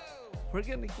 we're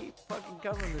going to keep fucking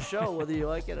covering the show whether you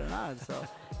like it or not. So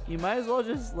you might as well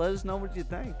just let us know what you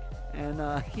think. And,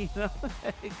 guys,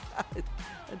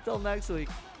 until next week.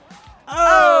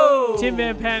 Oh! Tim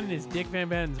Van Patten is Dick Van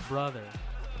Patten's brother.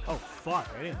 Oh fuck!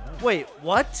 I didn't know. Wait,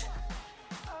 what?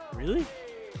 Really?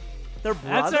 They're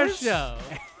That's brothers? our show.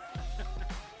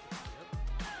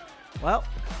 Well,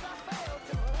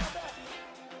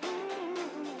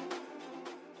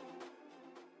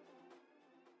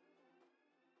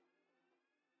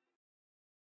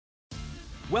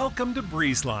 Welcome to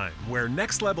BreezeLine, where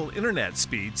next-level internet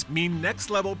speeds mean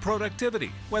next-level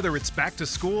productivity. Whether it's back to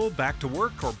school, back to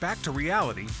work, or back to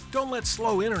reality, don't let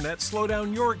slow internet slow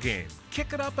down your game.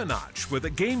 Kick it up a notch with a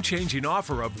game-changing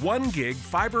offer of 1 gig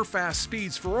fiber-fast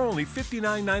speeds for only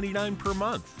 $59.99 per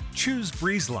month. Choose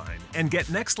BreezeLine and get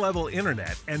next-level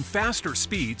internet and faster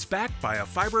speeds backed by a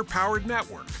fiber-powered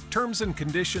network. Terms and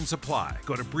conditions apply.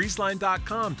 Go to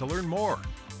breezeline.com to learn more.